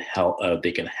they can help.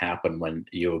 They can happen when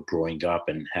you're growing up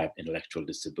and have intellectual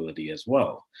disability as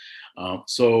well.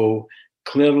 So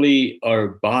clearly, our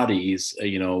bodies.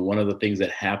 One of the things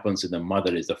that happens in the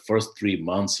mother is the first 3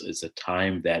 months is a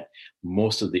time that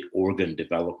most of the organ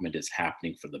development is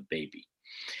happening for the baby,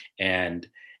 and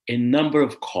a number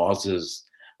of causes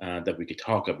that we could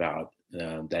talk about.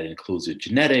 That includes your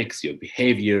genetics, your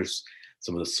behaviors,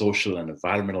 some of the social and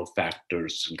environmental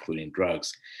factors, including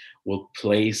drugs, will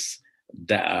place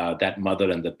that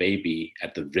mother and the baby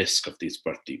at the risk of these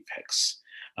birth defects.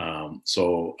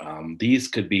 These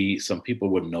could be, some people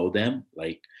would know them,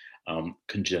 like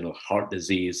congenital heart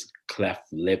disease,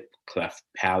 cleft lip, cleft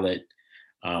palate,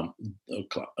 a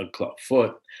cleft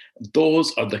foot.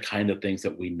 Those are the kind of things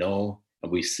that we know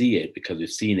and we see it because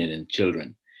we've seen it in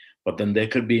children. But then there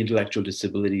could be intellectual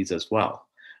disabilities as well.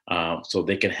 So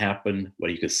they can happen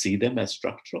where you can see them as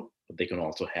structural, but they can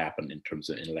also happen in terms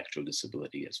of intellectual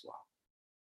disability as well.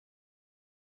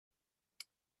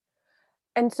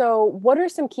 And so, what are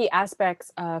some key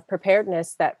aspects of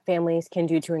preparedness that families can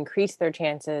do to increase their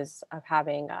chances of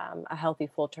having a healthy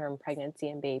full-term pregnancy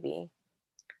and baby?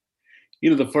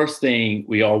 The first thing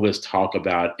we always talk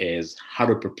about is how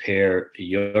to prepare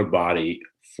your body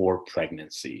for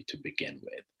pregnancy to begin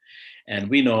with. And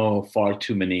we know far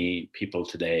too many people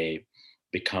today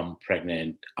become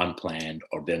pregnant unplanned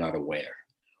or they're not aware.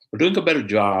 We're doing a better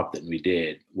job than we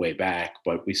did way back,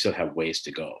 but we still have ways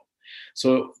to go.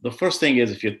 So the first thing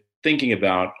is, if you're thinking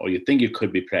about or you think you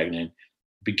could be pregnant,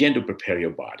 begin to prepare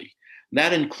your body.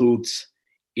 That includes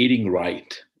eating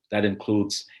right. That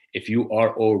includes, if you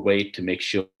are overweight, to make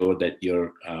sure that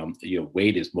your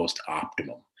weight is most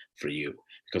optimal for you,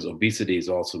 because obesity is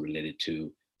also related to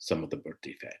some of the birth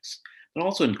defects. It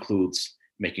also includes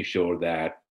making sure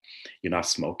that you're not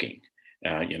smoking,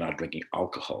 you're not drinking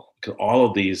alcohol, because all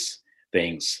of these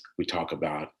things we talk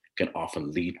about can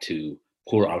often lead to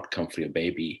poor outcome for your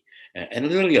baby, and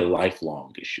really a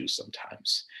lifelong issue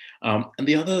sometimes. And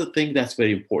the other thing that's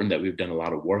very important that we've done a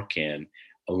lot of work in,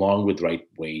 along with right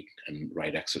weight and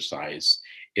right exercise,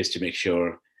 is to make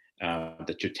sure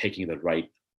that you're taking the right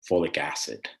folic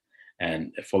acid.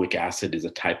 And folic acid is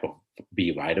a type of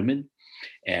B vitamin.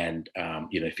 And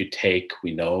if you take,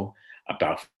 we know,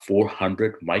 about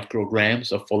 400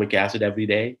 micrograms of folic acid every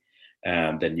day,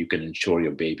 then you can ensure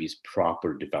your baby's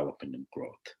proper development and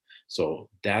growth. So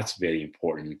that's very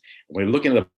important. When you're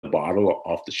looking at the bottle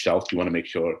off the shelf, you want to make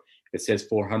sure it says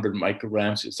 400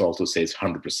 micrograms. It also says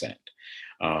 100%.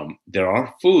 There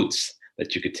are foods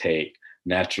that you could take,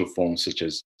 natural forms such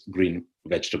as green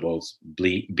vegetables,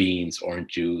 beans,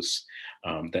 orange juice,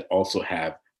 that also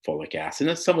have folic acid.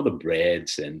 And some of the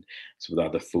breads and some of the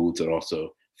other foods are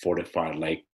also fortified,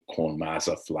 like corn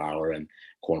masa flour and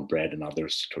cornbread and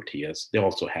others, tortillas. They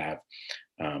also have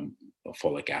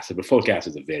folic acid, but folic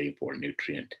acid is a very important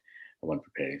nutrient when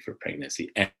preparing for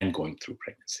pregnancy and going through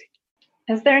pregnancy.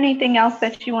 Is there anything else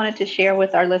that you wanted to share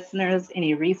with our listeners?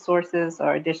 Any resources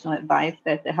or additional advice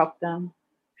that to help them?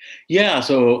 Yeah,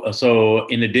 so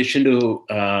in addition to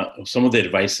some of the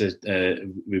advice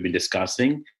that we've been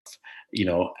discussing,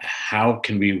 how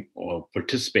can we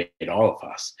participate, all of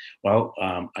us? Well,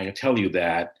 I can tell you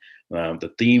that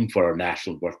the theme for our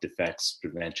National Birth Defects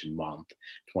Prevention Month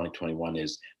 2021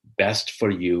 is best for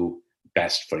you,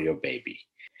 best for your baby.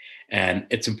 And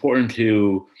it's important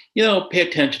to, pay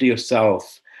attention to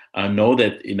yourself. Know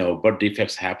that, birth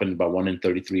defects happen by 1 in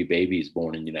 33 babies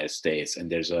born in the United States.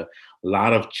 And there's a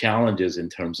lot of challenges in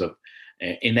terms of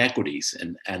inequities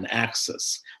and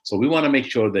access. So we want to make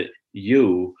sure that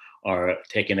you are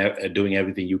doing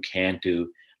everything you can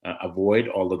to avoid,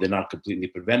 although they're not completely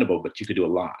preventable, but you could do a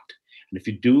lot. And if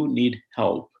you do need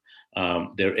help,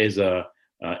 there is a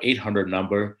 800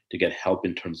 number to get help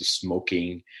in terms of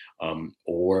smoking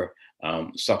or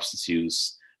substance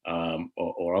use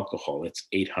or alcohol. It's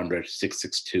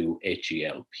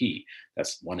 800-662-HELP.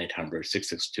 That's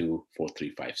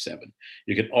 1-800-662-4357.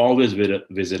 You can always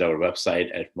visit our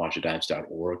website at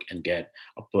marchofdimes.org and get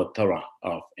a plethora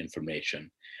of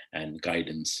information and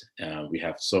guidance. We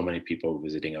have so many people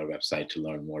visiting our website to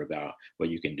learn more about what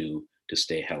you can do to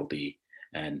stay healthy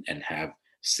and have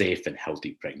safe and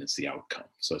healthy pregnancy outcome.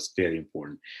 So it's very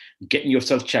important. Getting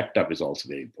yourself checked up is also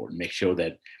very important. Make sure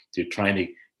that you're trying to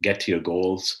get to your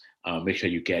goals, make sure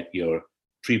you get your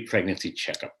pre-pregnancy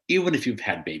checkup, even if you've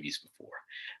had babies before.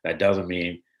 That doesn't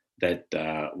mean that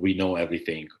we know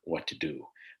everything what to do.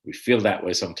 We feel that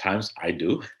way sometimes. I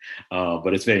do,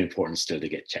 but it's very important still to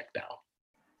get checked out.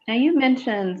 Now you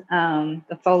mentioned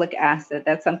the folic acid.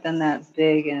 That's something that's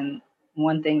big, and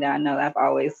one thing that I know that I've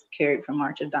always carried from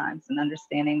March of Dimes and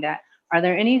understanding that. Are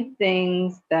there any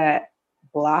things that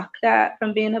block that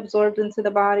from being absorbed into the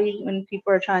body when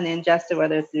people are trying to ingest it,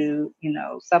 whether through,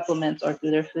 supplements or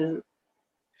through their food?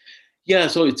 Yeah,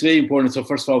 so it's very important. So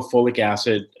first of all, folic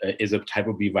acid is a type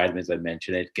of B vitamin, as I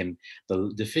mentioned.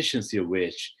 The deficiency of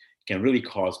which can really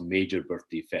cause major birth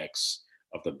defects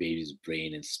of the baby's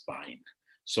brain and spine.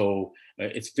 So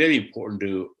it's very important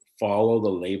to follow the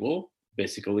label,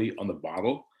 basically on the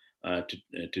bottle,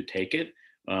 to take it.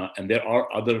 And there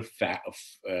are other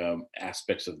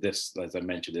aspects of this, as I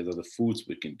mentioned. There's other foods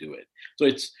we can do it. So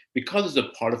it's because it's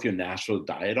a part of your natural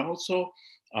diet also.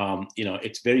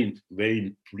 It's very,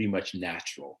 very pretty much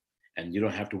natural, and you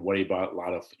don't have to worry about a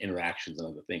lot of interactions and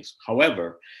other things.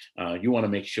 However, you want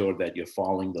to make sure that you're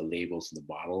following the labels in the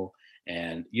bottle,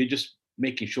 and you're just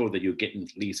making sure that you're getting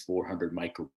at least 400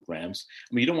 micrograms.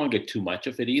 I mean, you don't want to get too much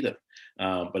of it either,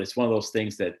 but it's one of those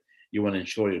things that you want to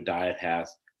ensure your diet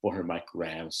has 400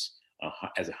 micrograms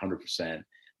as 100%.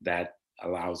 That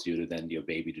allows you to then your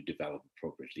baby to develop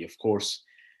appropriately. Of course,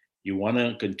 you want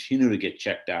to continue to get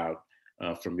checked out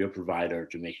from your provider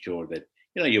to make sure that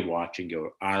you're watching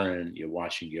your iron, you're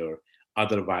watching your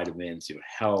other vitamins, your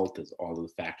health, is all of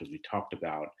the factors we talked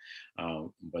about.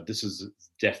 But this is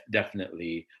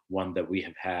definitely one that we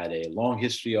have had a long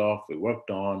history of, we worked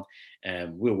on,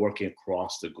 and we're working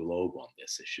across the globe on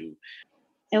this issue.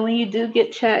 And when you do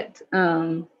get checked,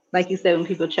 like you said, when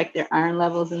people check their iron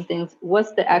levels and things,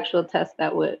 what's the actual test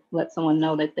that would let someone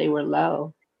know that they were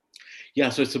low? Yeah,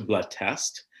 so it's a blood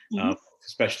test. Mhm.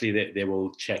 Especially they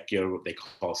will check what they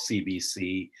call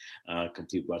CBC,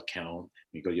 complete blood count.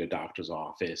 You go to your doctor's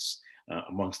office,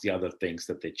 amongst the other things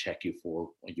that they check you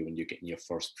for when you're getting your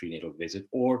first prenatal visit,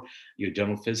 or your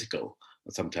general physical,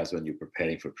 sometimes when you're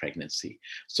preparing for pregnancy.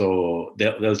 So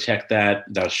they'll check that.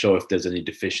 They'll show if there's any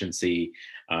deficiency,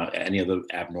 any other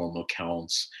abnormal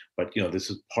counts. But this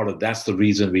is that's the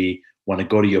reason we want to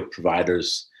go to your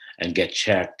providers and get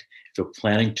checked if you're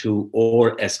planning to,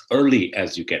 or as early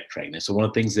as you get pregnant. So one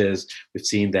of the things is we've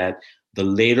seen that the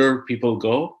later people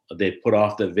go, they put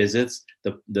off the visits,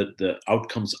 the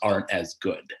outcomes aren't as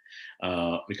good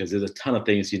because there's a ton of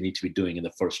things you need to be doing in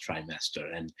the first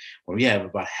trimester. And when we have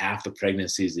about half the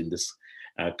pregnancies in this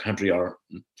country are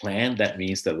planned, that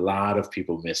means that a lot of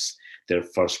people miss their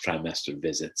first trimester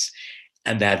visits.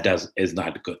 And that is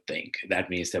not a good thing. That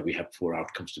means that we have poor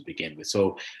outcomes to begin with.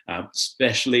 So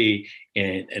especially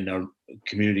in our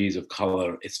communities of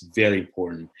color, it's very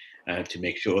important to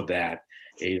make sure that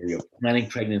either you're planning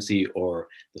pregnancy, or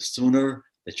the sooner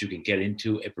that you can get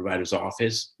into a provider's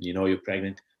office, you're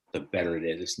pregnant, the better it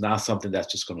is. It's not something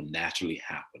that's just going to naturally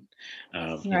happen.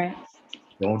 Right.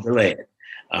 Don't delay it.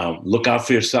 Look out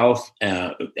for yourself.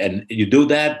 And you do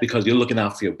that because you're looking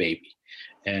out for your baby.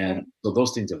 And so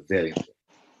those things are very important.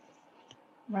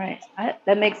 Right.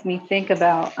 That makes me think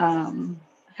about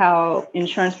how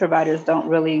insurance providers don't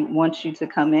really want you to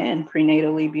come in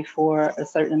prenatally before a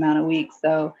certain amount of weeks.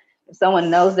 So if someone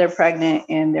knows they're pregnant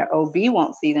and their OB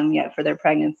won't see them yet for their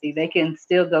pregnancy, they can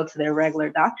still go to their regular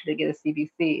doctor to get a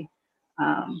CBC.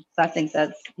 So I think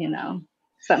that's,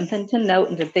 something to note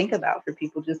and to think about for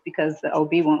people. Just because the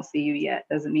OB won't see you yet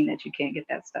doesn't mean that you can't get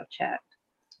that stuff checked.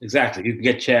 Exactly. You can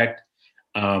get checked.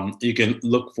 You can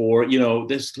look for,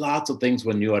 there's lots of things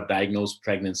when you are diagnosed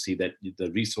pregnancy, that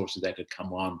the resources that could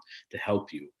come on to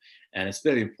help you. And it's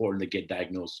very important to get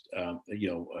diagnosed.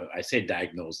 I say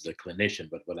diagnose the clinician,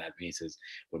 but what that means is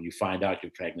when you find out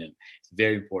you're pregnant, it's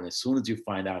very important as soon as you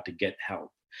find out to get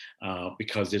help,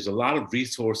 because there's a lot of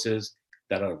resources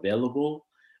that are available.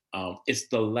 It's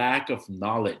the lack of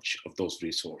knowledge of those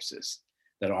resources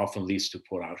that often leads to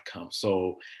poor outcomes.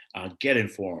 So get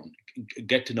informed,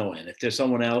 get to know. And if there's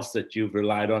someone else that you've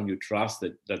relied on, you trust,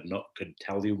 that could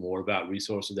tell you more about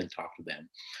resources, then talk to them.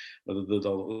 But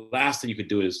the last thing you could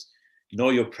do is know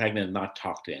you're pregnant and not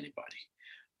talk to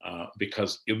anybody,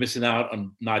 because you're missing out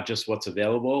on not just what's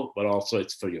available, but also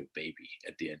it's for your baby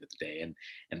at the end of the day.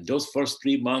 And those first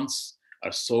 3 months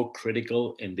are so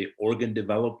critical in the organ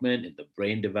development, in the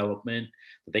brain development,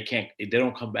 that they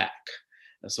don't come back.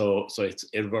 So it's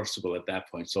irreversible at that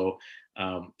point. So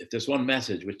if there's one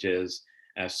message, which is,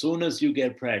 as soon as you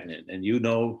get pregnant and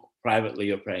privately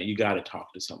you're pregnant, you got to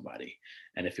talk to somebody.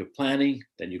 And if you're planning,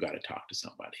 then you got to talk to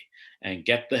somebody and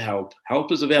get the help.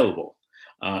 Help is available.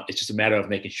 It's just a matter of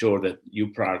making sure that you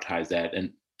prioritize that.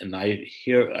 And I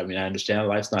understand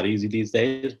life's not easy these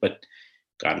days, but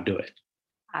got to do it.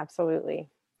 Absolutely.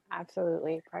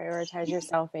 Absolutely. Prioritize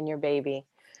yourself and your baby.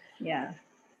 Yeah.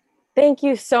 Thank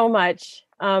you so much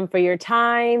for your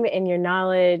time and your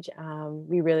knowledge.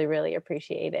 We really, really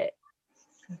appreciate it.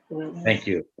 Absolutely. Thank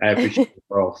you. I appreciate it.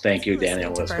 Well, thank you, Thanks for Daniel,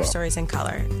 listening as to well. Birth Stories in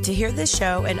Color. To hear this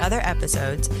show and other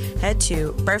episodes, head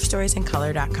to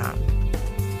birthstoriesincolor.com.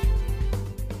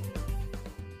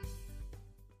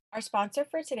 Our sponsor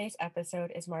for today's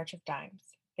episode is March of Dimes.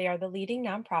 They are the leading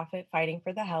nonprofit fighting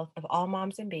for the health of all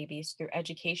moms and babies through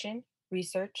education,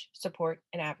 research, support,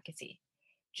 and advocacy.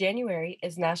 January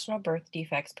is National Birth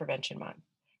Defects Prevention Month.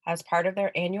 As part of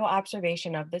their annual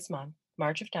observation of this month,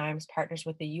 March of Dimes partners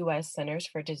with the U.S. Centers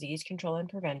for Disease Control and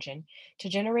Prevention to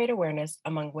generate awareness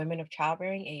among women of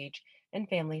childbearing age and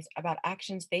families about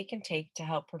actions they can take to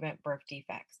help prevent birth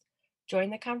defects. Join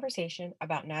the conversation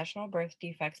about National Birth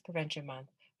Defects Prevention Month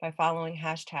by following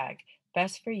hashtag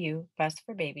 #BestForYou,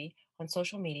 BestForBaby on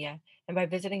social media and by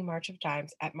visiting March of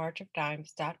Dimes at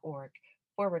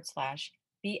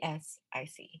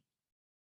marchofdimes.org/BSIC.